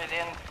can turn it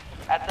in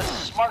at the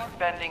smart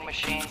vending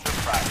machine for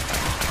prize.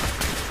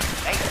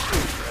 Make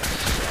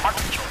smart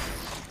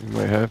choice. We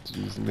might have to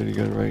use the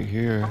minigun right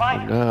here. For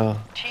Reminder, now.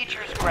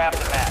 teachers grab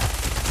the mask.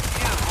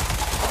 You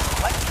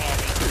let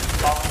candy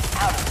falling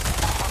out of it.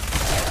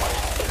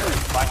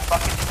 Find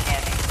buckets of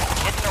candy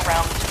hidden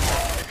around the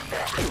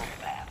school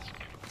mask.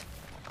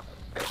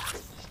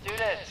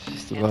 Students,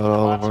 Just hit about the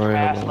all of monster our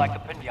mask ammo. like a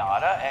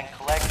pinata and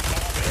collect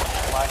candy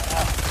all like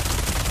that.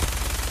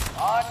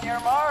 On your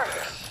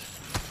marks.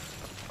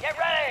 Get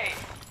ready.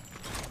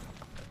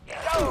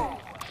 Go.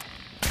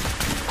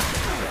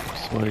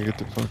 Just want to get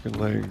the fucking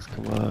legs.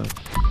 Come on.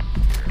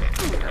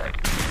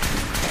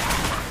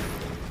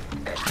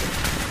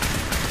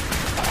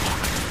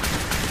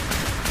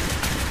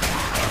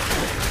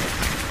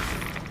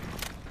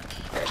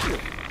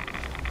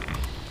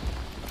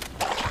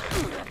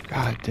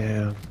 God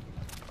damn.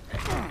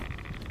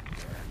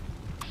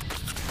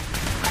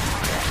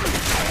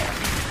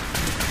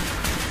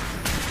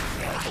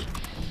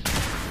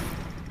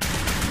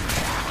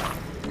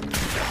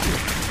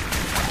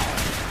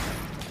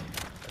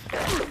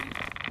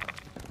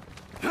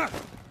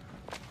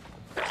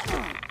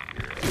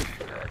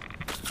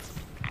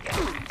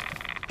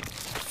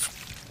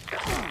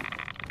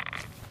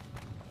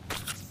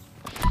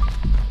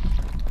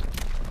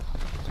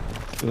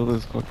 Still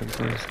this fucking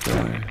first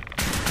guy.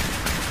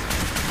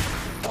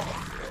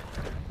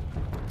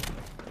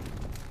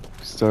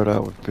 Start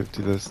out with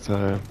 50 this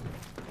time.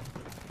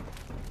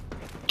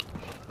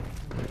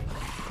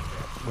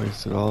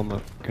 Wasted all my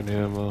fucking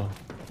ammo.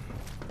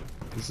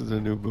 This is a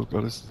new book.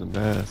 Oh, this is a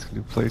mask.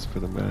 New place for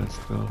the mask,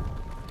 though.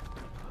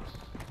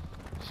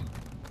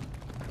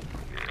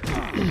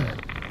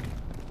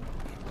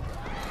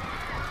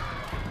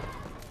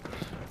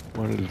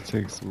 Wanted to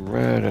take some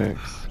Rad-X.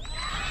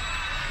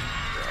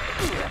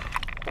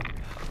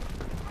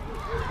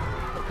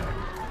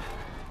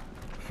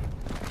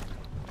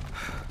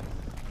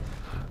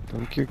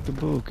 Don't kick the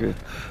bucket.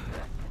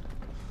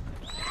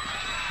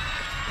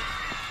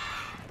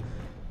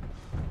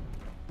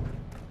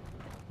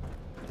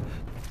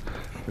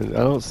 I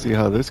don't see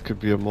how this could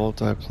be a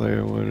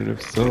multiplayer one, and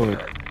if so, it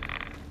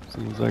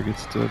seems like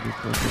it's still be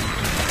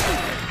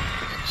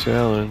fucking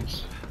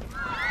challenge.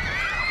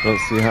 I don't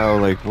see how,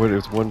 like, what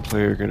is one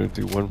player gonna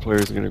do? One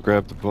player's gonna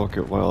grab the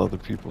bucket while other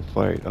people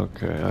fight.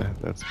 Okay,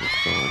 that's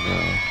what's going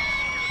on.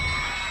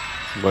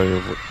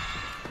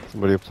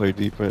 Somebody will play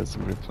defense,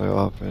 somebody will play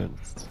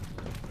offense.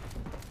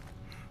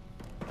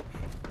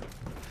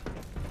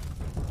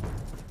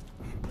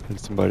 And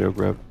somebody will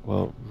grab,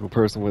 well, the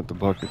person with the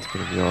bucket's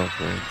gonna be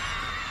offense.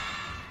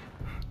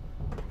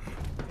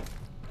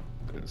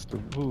 There's the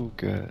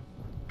bucket.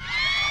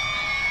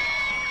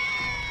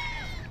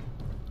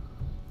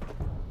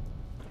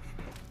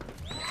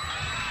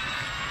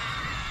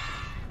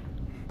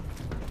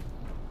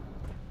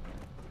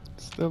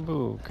 It's the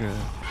bucket.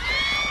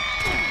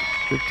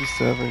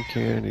 57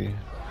 candy.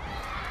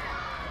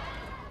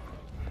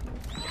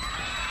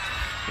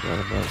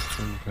 Forgot about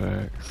stim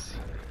packs.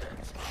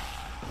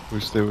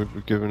 Wish they would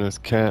be giving us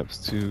caps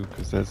too,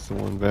 because that's the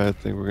one bad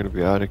thing. We're gonna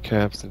be out of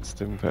caps and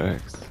stim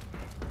packs.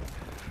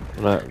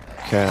 Well, not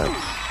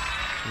caps,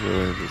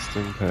 really, but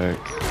stim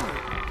packs.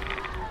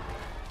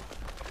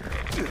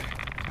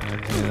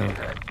 God damn.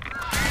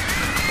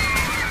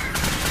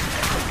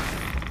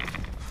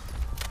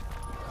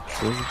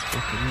 Says it's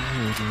fucking in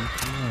here, dude.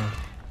 Come on.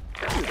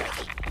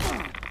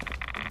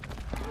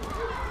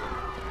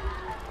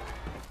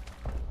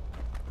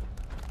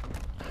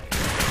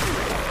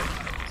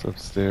 It's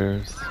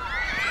upstairs.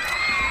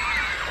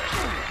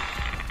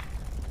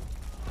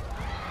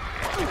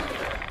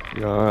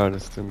 We are out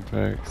of stim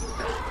packs.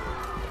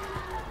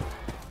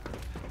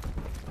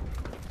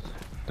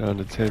 Down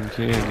to 10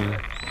 candy. And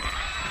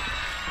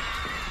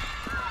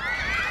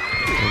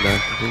I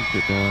can take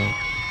it down.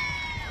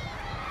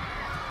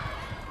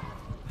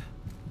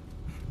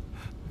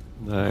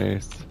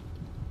 Nice.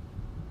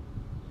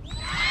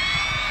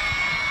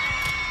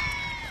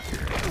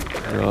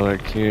 Got all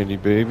that candy,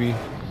 baby.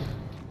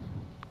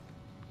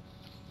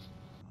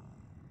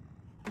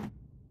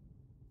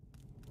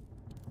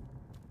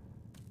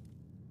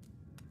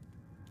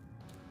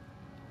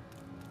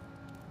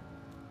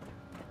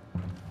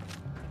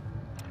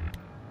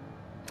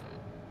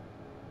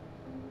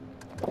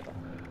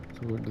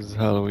 So what does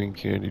Halloween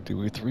candy do?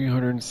 We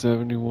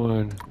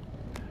 371.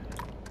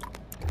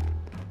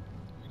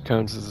 It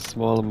counts as a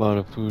small amount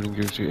of food and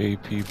gives you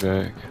AP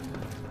back.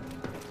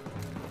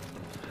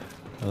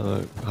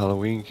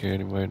 Halloween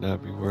candy might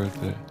not be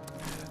worth it.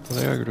 Well,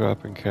 they are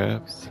dropping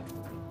caps.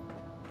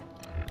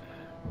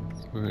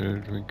 So we're gonna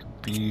drink a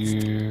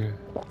beer,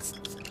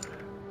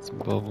 some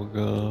bubble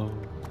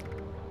gum,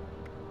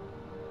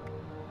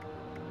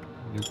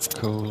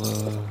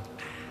 Nuka-Cola.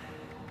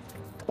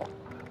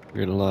 We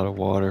get a lot of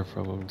water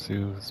from them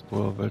too.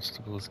 Spoiled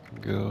vegetables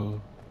can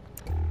go.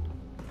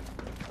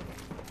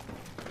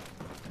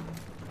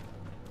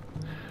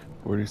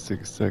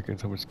 46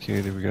 seconds. How much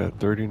candy we got?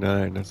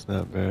 39. That's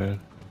not bad.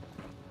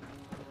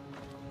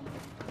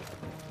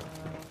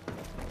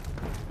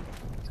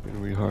 It's gonna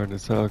be hard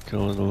as hell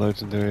killing the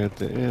legendary at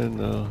the end,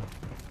 though.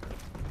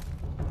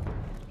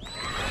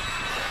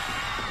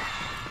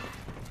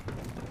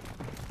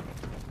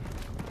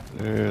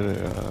 There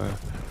they are.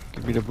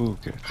 Give me the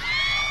bucket.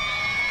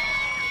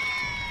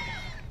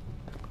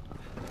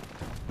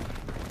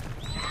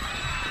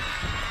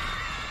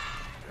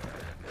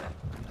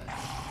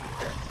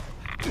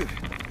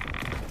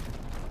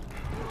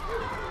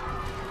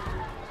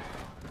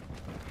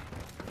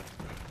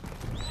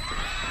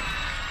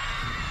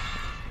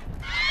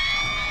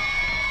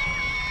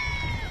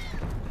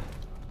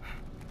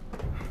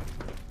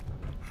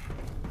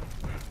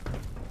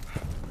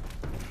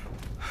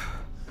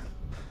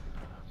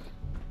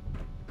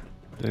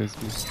 There's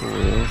these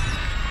spoils.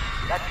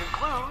 That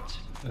concludes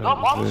the That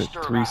was Monster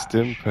it. 3 Mash.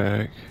 stim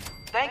pack.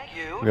 Thank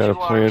you We got a to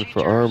our plan teachers,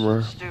 for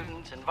armor.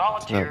 students, and It's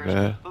volunteers not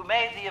bad. who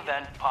made the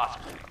event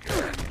possible.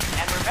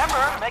 And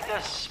remember, make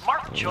a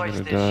smart I'm choice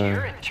gonna this die.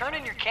 year and turn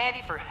in your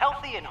candy for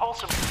healthy and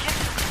wholesome kids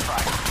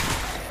surprises.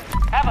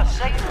 Have a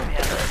safe and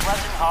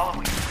pleasant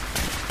Halloween.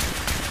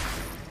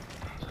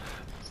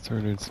 Let's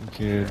turn in some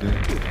candy.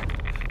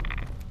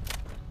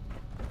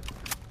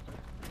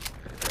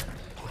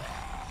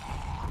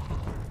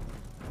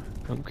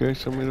 Okay,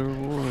 show me the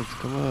rewards.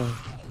 Come on.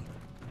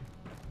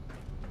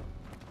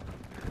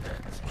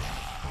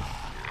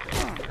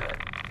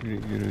 We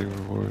didn't get any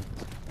rewards.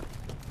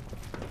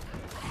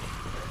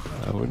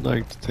 I would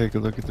like to take a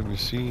look at the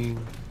machine.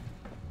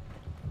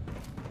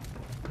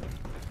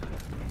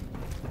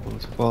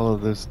 Let's follow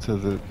this to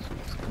the,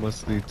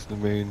 must lead to the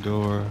main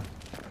door.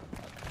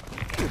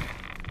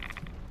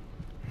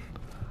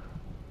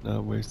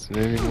 Not wasting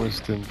any more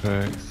stim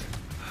packs.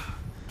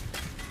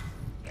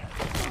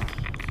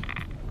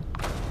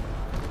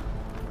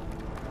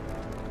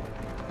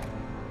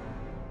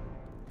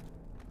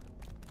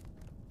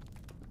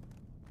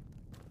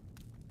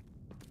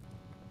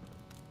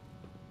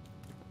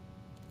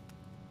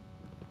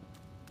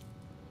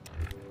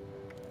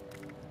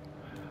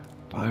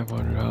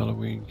 $500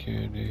 Halloween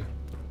candy.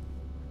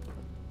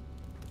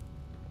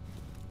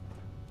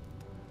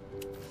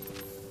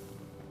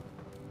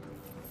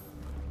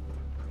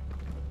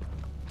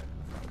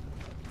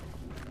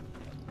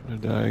 I'm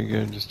gonna die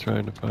again just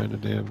trying to find a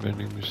damn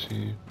vending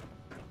machine.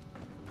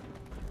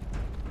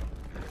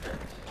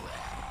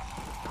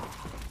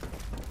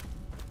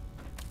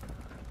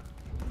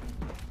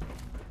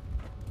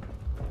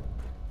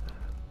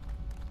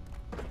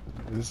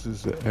 This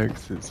is the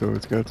exit, so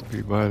it's got to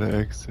be by the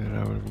exit,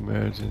 I would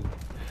imagine.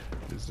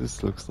 'Cause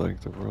this looks like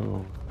the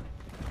room.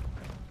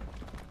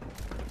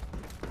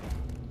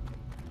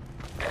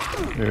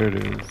 There it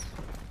is.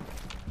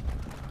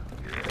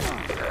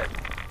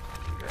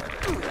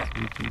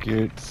 You can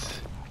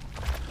get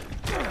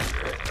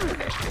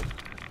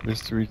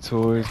mystery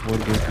toys,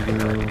 Wonder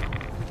Glue.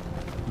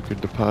 You can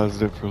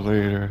deposit it for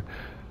later.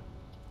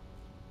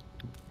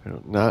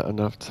 Not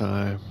enough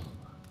time.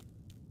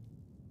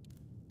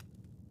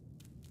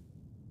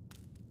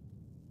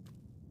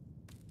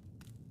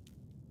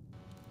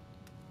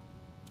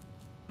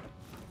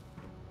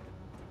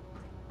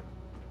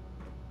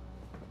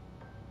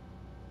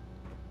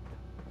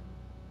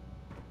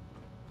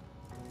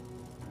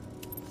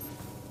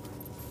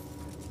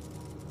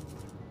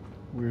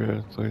 We're at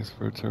a place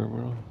for a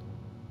terminal.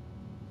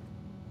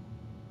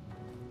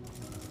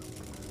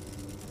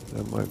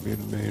 That might be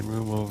the main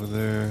room over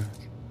there.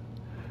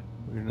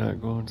 We're not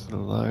going to the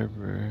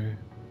library.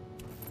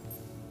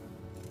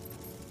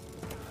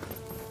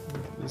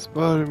 They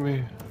spotted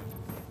me.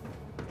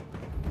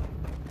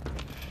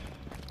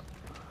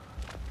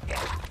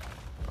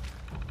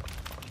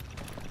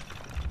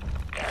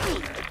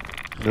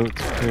 Note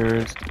to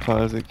parents,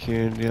 deposit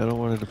candy. I don't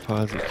want to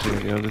deposit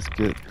candy. I'll just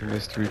get the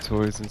mystery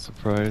toys and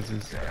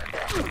surprises.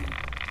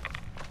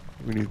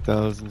 We need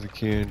thousands of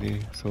candy,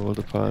 so we'll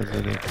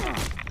deposit it.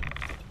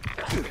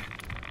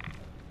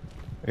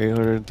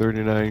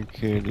 839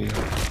 candy.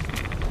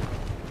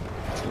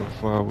 So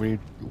far, we need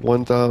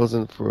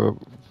 1,000 for a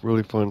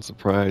really fun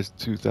surprise,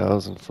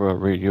 2,000 for a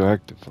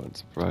radioactive fun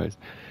surprise.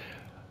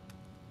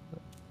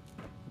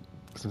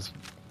 Since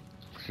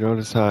you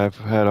notice how I've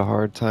had a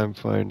hard time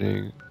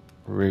finding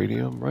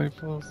radium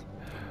rifles,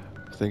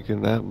 I'm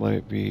thinking that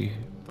might be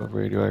a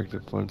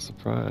radioactive fun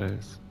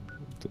surprise.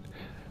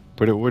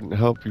 But it wouldn't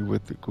help you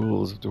with the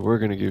ghouls. If they were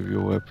going to give you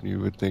a weapon, you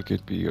would think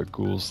it'd be a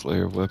ghoul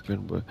slayer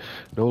weapon, but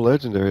no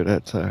legendary at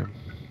that time.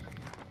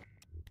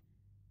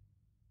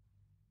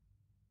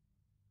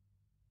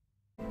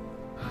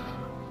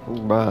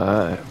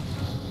 Right.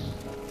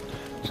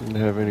 Shouldn't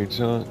have any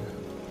junk.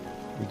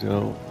 We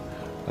don't.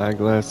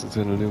 Eyeglasses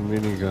and a new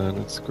minigun.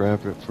 Let's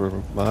scrap it for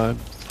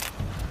mods.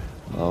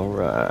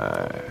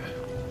 Alright.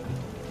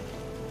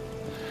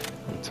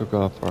 We took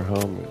off our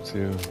helmet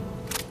too.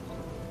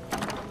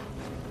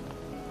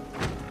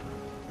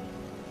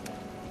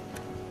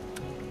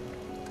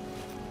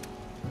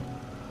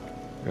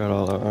 Got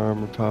all our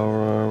armor, power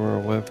armor,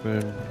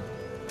 weapon.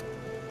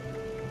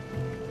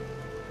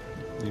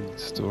 Need to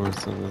store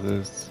some of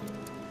this.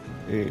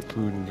 Ate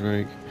food and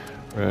drink.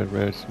 Rad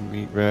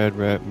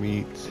rat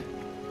meat.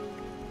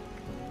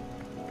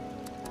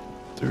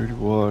 Dirty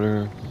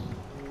water.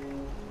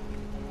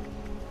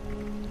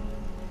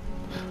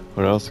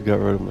 But I also got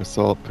rid of my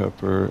salt,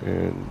 pepper,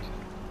 and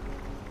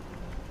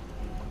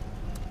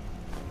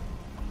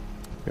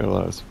got a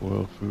lot of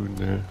spoiled food in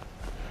there.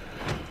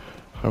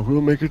 I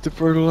will make it to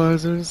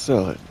fertilizer and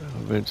sell it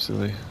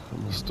eventually.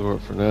 I'm gonna store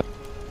it for now.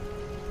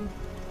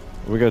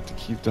 We got to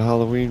keep the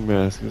Halloween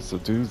mask. It's a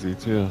doozy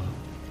too.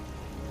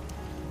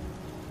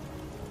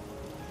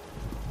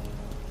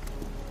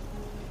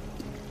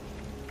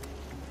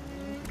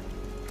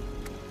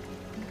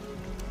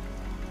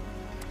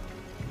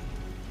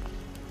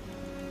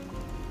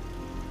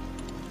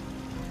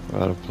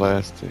 Out of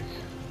plastic.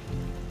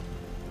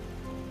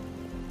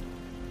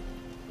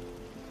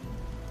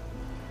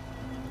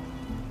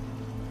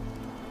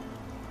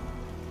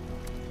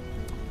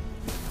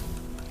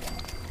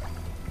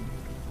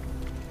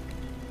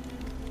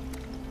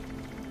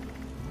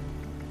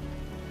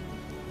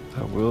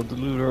 will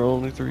dilute our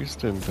only 3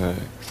 stim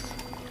packs.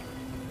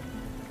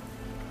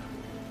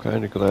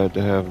 Kinda glad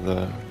to have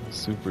the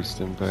super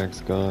stim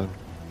packs gone.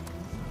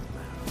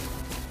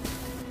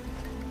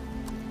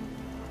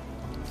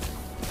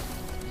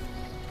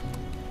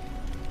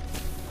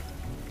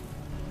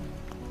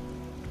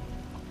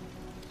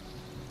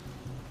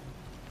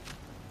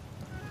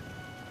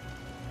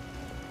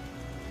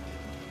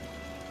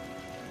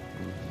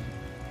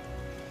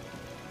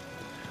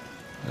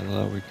 A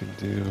lot we can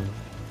do.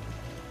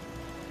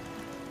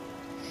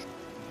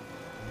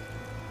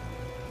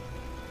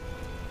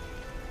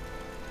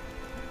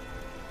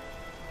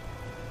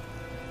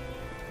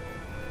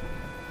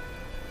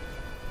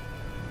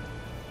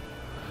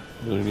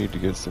 Really need to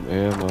get some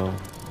ammo.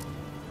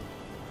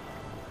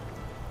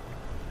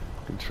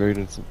 Can trade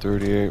in some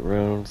 38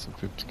 rounds, some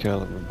 50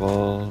 caliber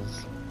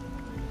balls.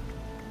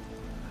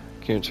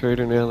 Can't trade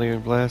in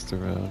alien blaster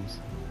rounds.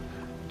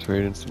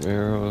 Trade in some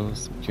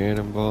arrows, some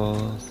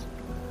cannonballs,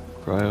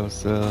 cryo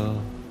cell.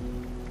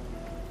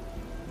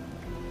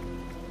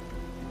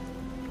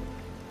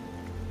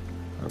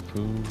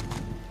 Harpoon.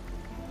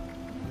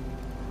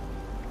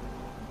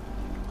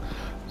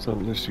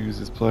 Something that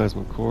uses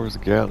plasma cores, a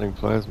Gatling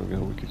plasma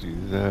gun, we could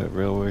use that.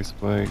 Railway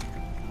spike,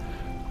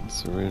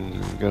 syringe.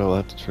 We got a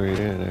lot to trade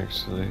in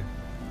actually.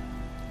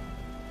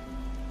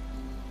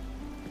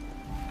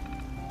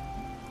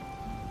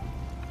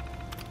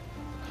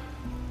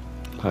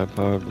 High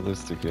power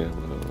ballistic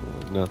ammo,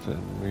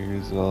 nothing. We're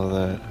using all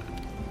that.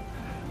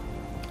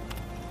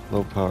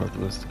 Low power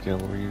ballistic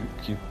ammo, we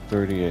keep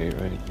 38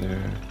 right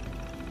there.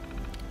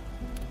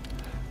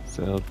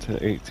 Sell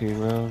to 18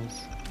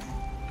 rounds.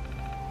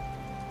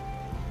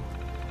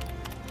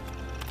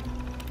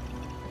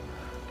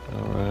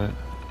 Alright.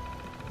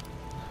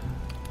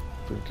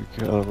 50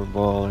 caliber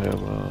ball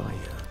ammo.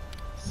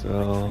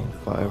 Sell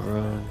 5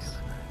 rounds.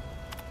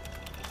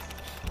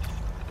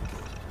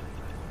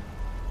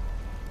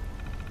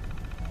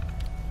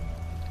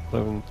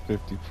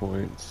 $11.50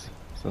 points.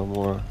 Sell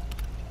more.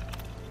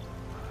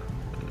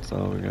 That's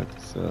all we got to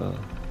sell.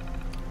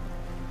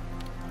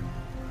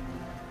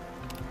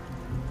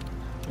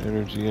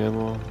 Energy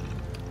ammo.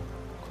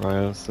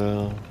 Cryo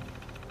cell.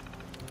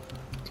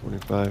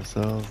 25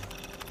 cell.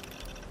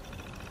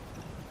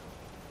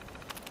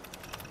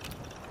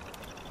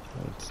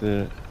 That's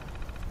it.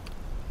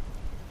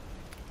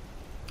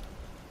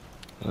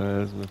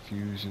 Plasma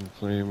fusion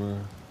flamer.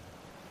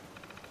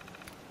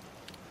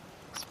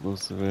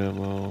 Explosive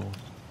ammo.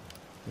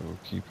 We're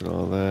keeping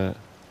all that.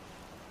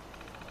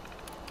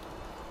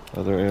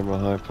 Other ammo,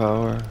 high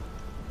power.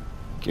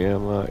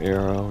 Gamma,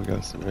 arrow. We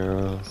got some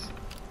arrows.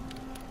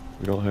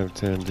 We don't have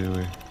 10, do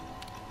we?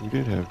 We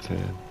did have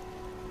 10.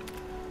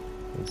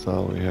 That's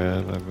all we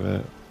have, I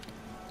bet.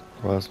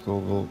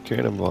 Crossbow bolt,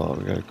 cannonball.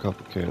 We got a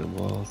couple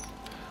cannonballs.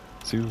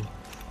 2.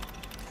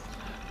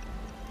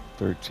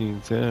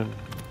 1310.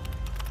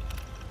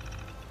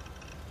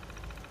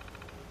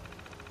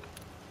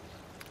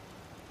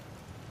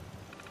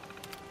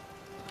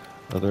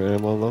 Other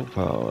ammo, low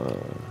power.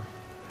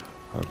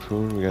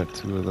 Harpoon, we got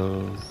 2 of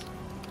those.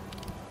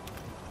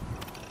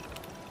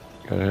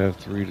 Gotta have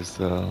 3 to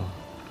sell.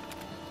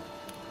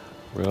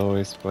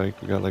 Railway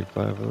spike, we got like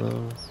 5 of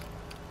those.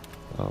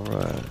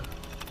 Alright.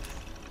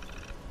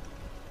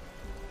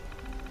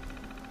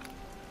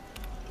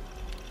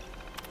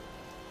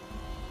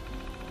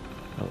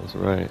 That was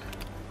right.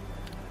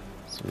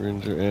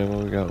 Syringer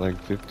ammo, we got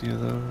like 50 of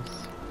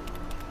those.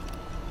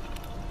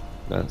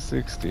 Not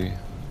 60.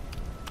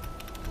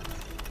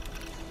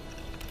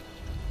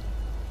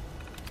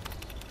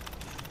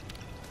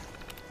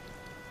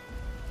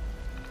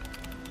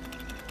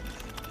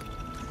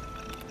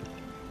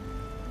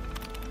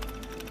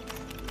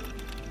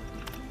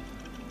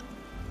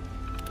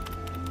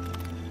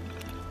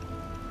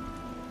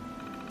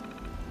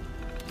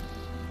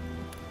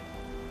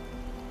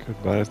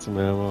 Could buy some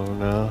ammo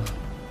now.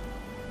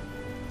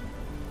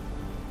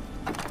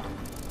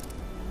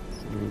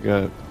 So we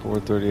got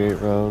 438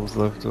 rounds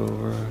left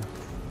over. Man,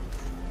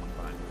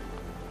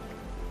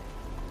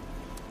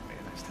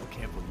 I still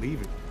can't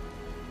believe it.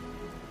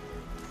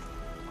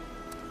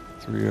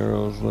 3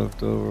 arrows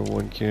left over,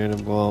 1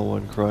 cannonball,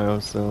 1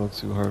 cryo cell,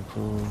 2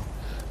 harpoon,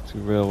 2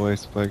 railway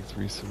spike,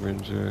 3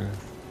 syringer,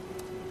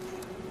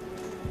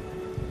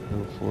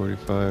 and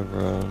 45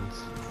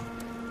 rounds.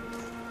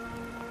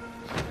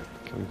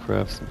 Can we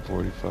craft some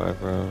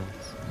 45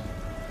 rounds?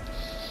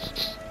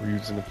 We're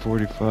using a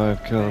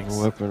 45 caliber Thanks.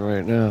 weapon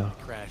right now.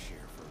 Crash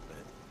here for a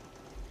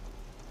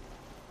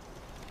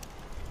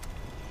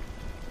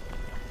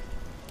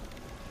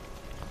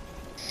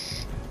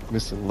bit.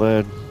 Missing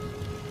lead.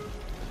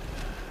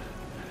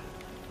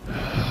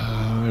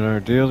 And our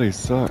dailies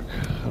suck.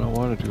 I don't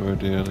want to do our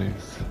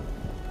dailies.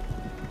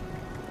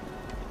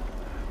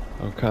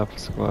 Oh, copper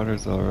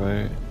squatter's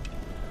alright.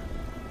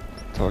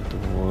 Talk to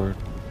Ward.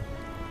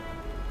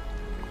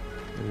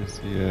 Where's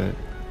he at?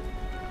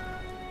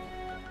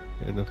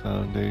 In the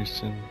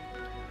Foundation.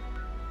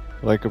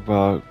 Like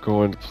about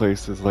going to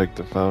places like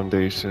the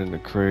Foundation, the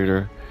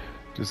Crater,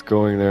 just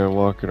going there and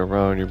walking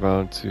around, you're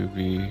bound to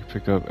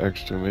pick up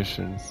extra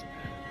missions.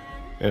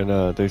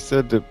 And they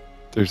said that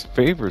there's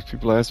favors.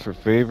 People ask for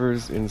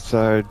favors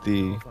inside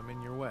the If I'm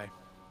in your way.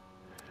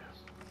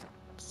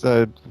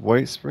 inside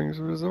White Springs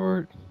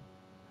Resort.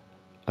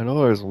 I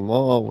know there's a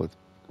mall with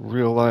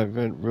real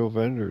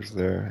vendors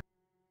there.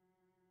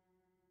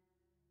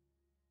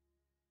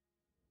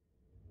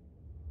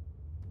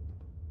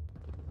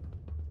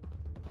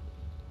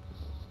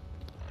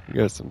 We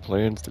got some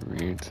plans to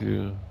read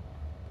too.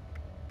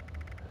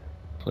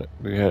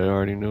 We had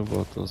already knew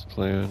about those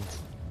plans.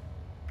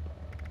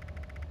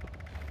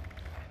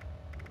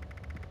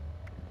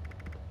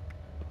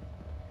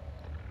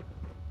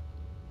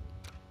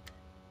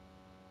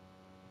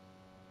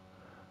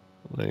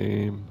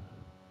 Lame.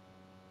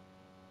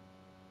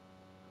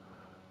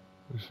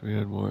 Wish we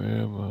had more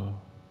ammo.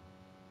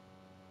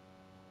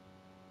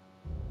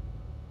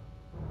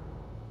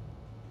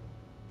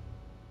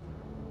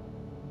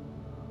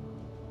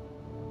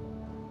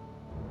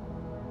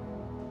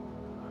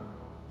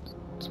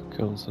 It's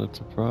become such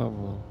a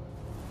problem.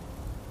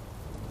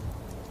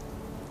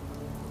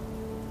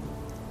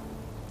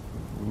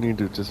 We need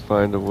to just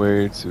find a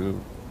way to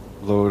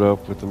load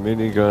up with a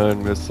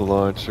minigun, missile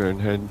launcher, and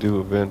head and do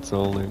events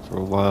only for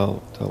a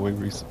while until we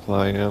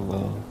resupply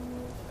ammo.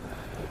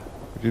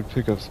 We did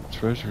pick up some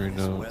treasury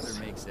notes.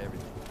 Weather makes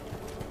everything.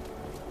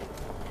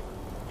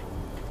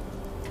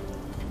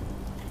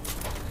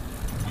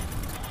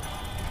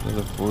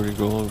 Another 40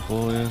 gold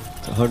bullion.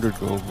 It's 100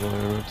 gold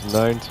bullion. It's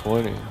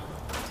 920.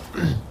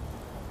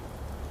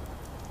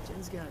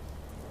 Jen's got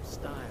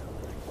style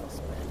that I can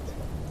respect.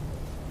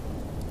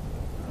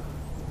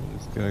 Where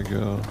does this guy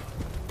go?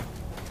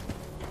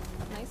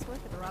 Nice work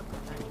at the Rob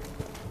factory.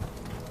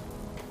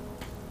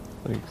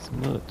 Thanks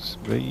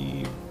much,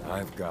 babe.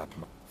 I've got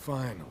my...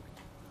 Finally.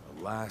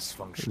 The last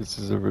function. This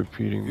is a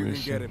repeating You can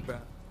mission. get it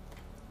back.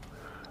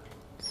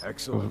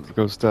 Excellent.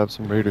 Go stop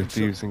some raider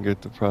thieves and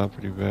get the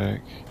property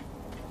back.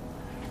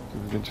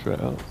 We can try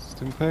out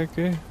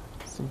Stimpake?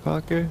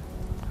 Stimpake?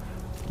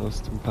 No The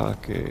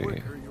Stimpake.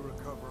 quicker you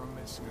recover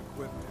missing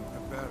equipment, the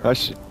better. I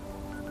should. At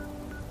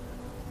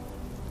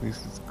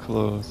least it's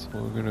close.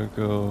 We're gonna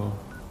go.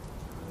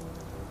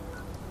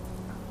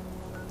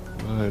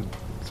 Go ahead.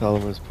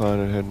 Solomon's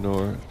Pond and head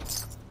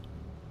north.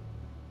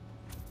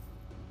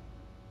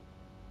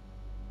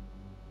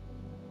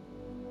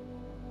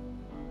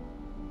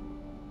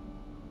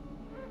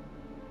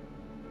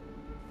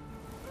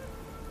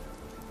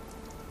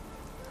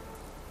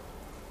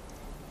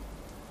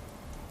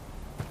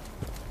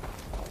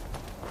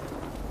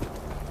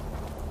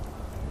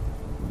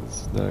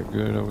 This is not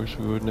good. I wish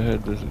we wouldn't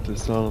have had to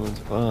Solomon's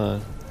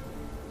Pond.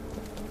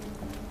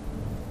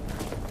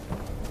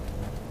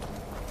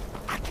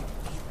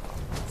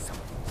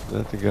 Is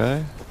that the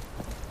guy?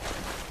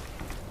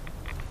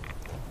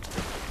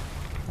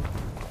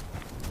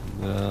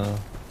 No.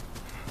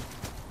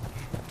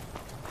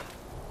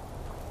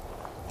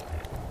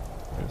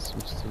 Gotta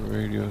switch to the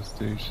radio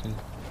station.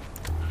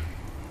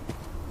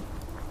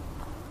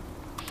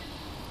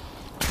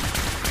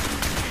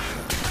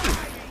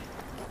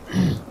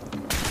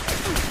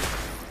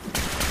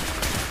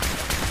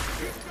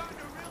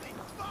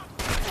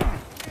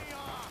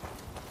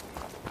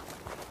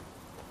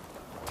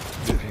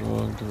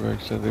 Wrong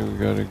direction. I think we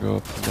gotta go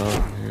up the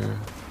mountain here.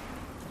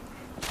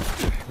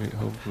 Wait,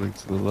 hopefully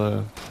to the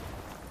left.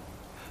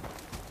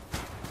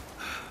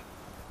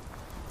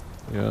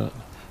 Yeah.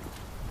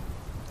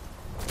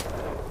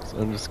 There's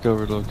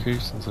undiscovered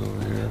locations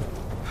over here.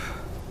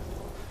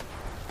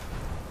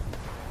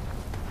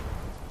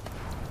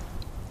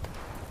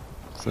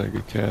 Looks like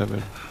a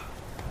cabin.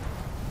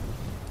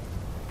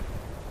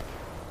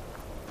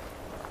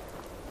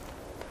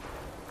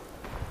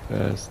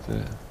 Past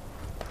it.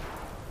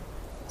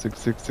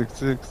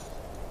 6666.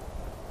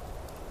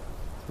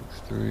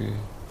 63.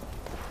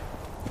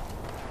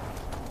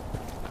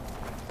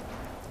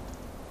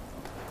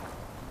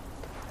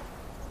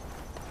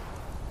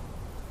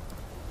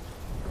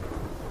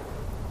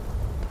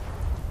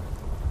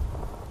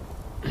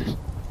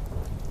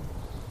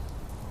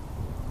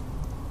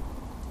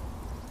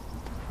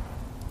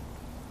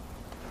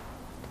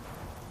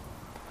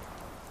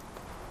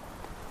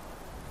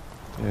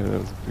 Yeah, that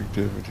was a big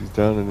difference. He's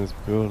down in this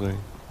building.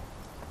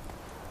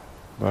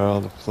 By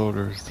all the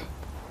floaters.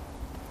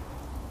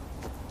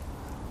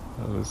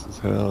 Oh, this is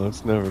hell.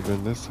 It's never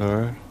been this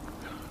hard.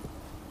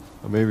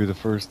 Or maybe the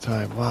first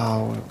time.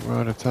 Wow, we're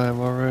out of time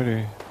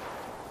already.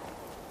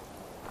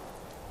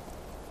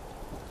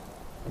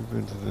 We've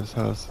been to this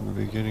house in the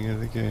beginning of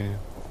the game.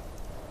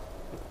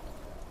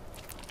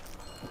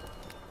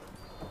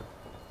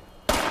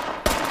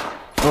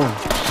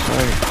 Oh,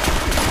 shite.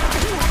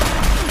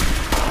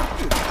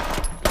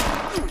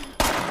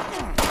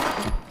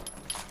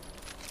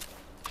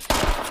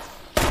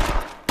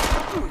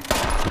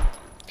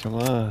 Come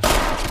on.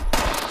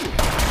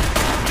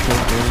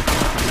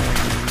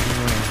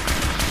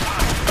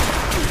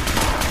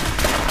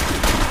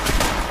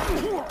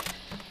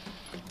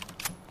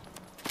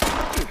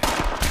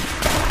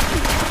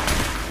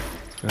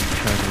 It's gonna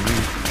try to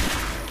leave.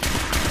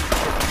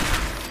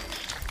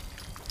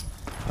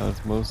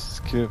 Osmosis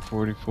kit,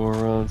 44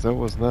 rounds. That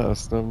was not a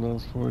snub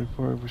nose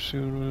 44 was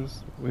shooting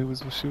us. We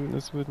was shooting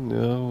us with?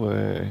 No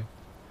way.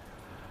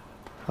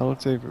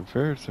 Holotape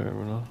repair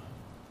terminal.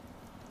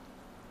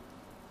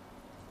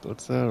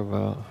 What's that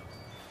about?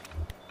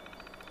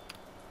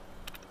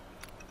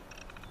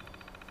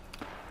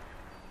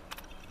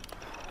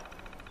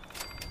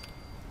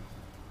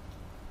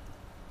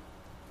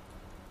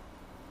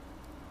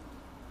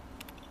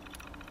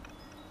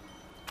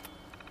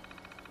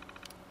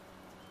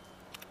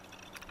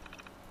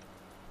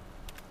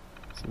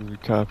 So we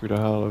copied a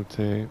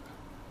holotape.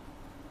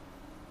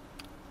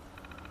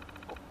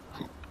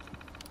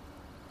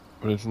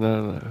 But it's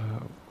not,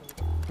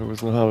 there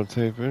was no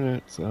holotape in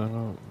it, so I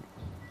don't.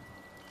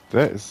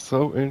 That is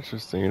so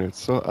interesting, and it's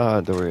so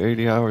odd that we're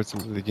 80 hours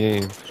into the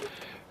game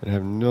and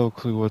have no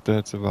clue what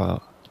that's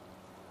about.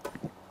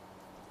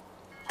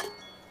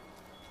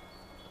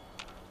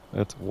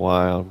 That's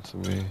wild to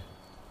me.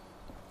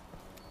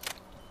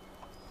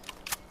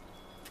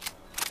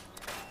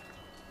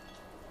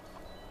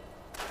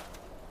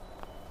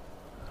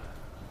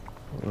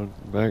 Well,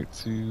 back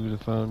to the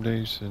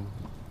Foundation.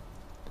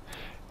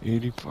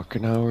 80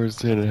 fucking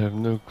hours in and have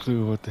no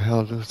clue what the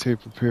hell those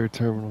tape repair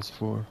terminals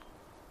for.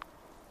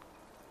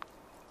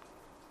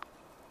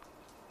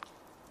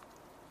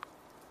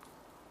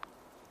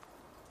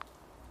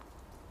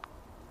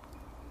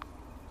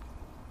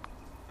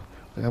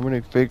 How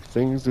many fake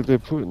things did they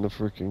put in the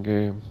freaking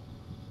game?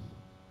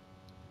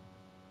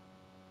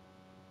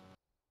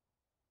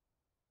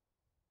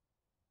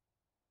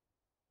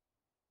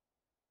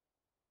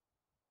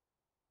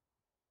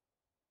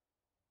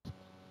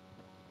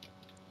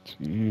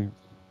 Gee.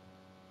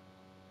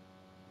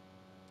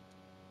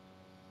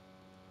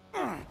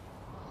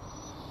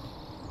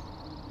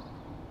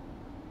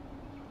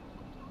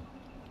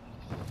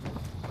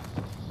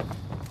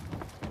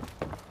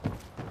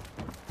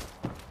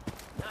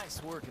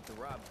 Nice work at the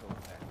Robco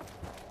factory.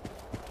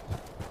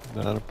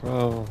 Not a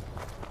problem.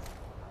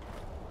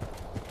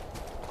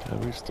 Yeah,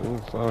 we still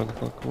far the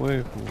fuck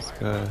away from this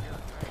guy.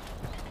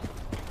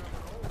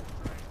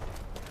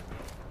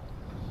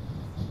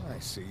 I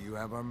see you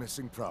have our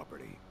missing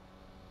property.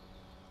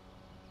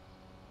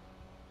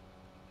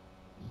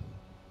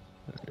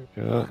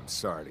 Yeah. I'm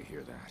sorry to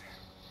hear that.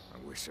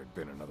 I wish there'd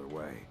been another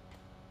way.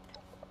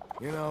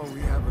 You know,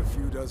 we have a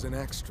few dozen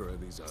extra of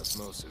these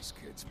osmosis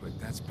kits, but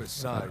that's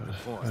beside the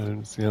point. I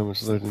didn't see how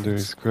much legendary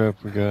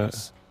scrap we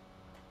got.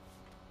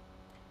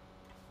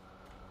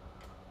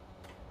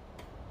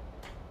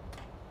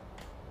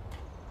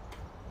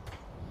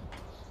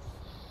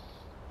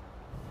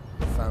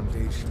 The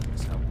Foundation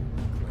is helping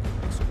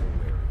reclaim this whole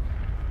area.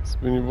 It's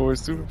been your boy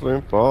Super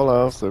playing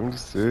Fallout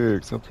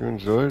 76. Hope you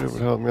enjoyed it. It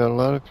would help me out a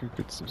lot if you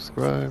could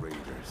subscribe.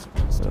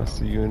 I'll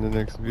see you in the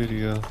next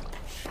video.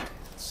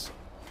 Chance.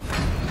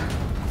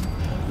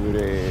 Good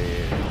day.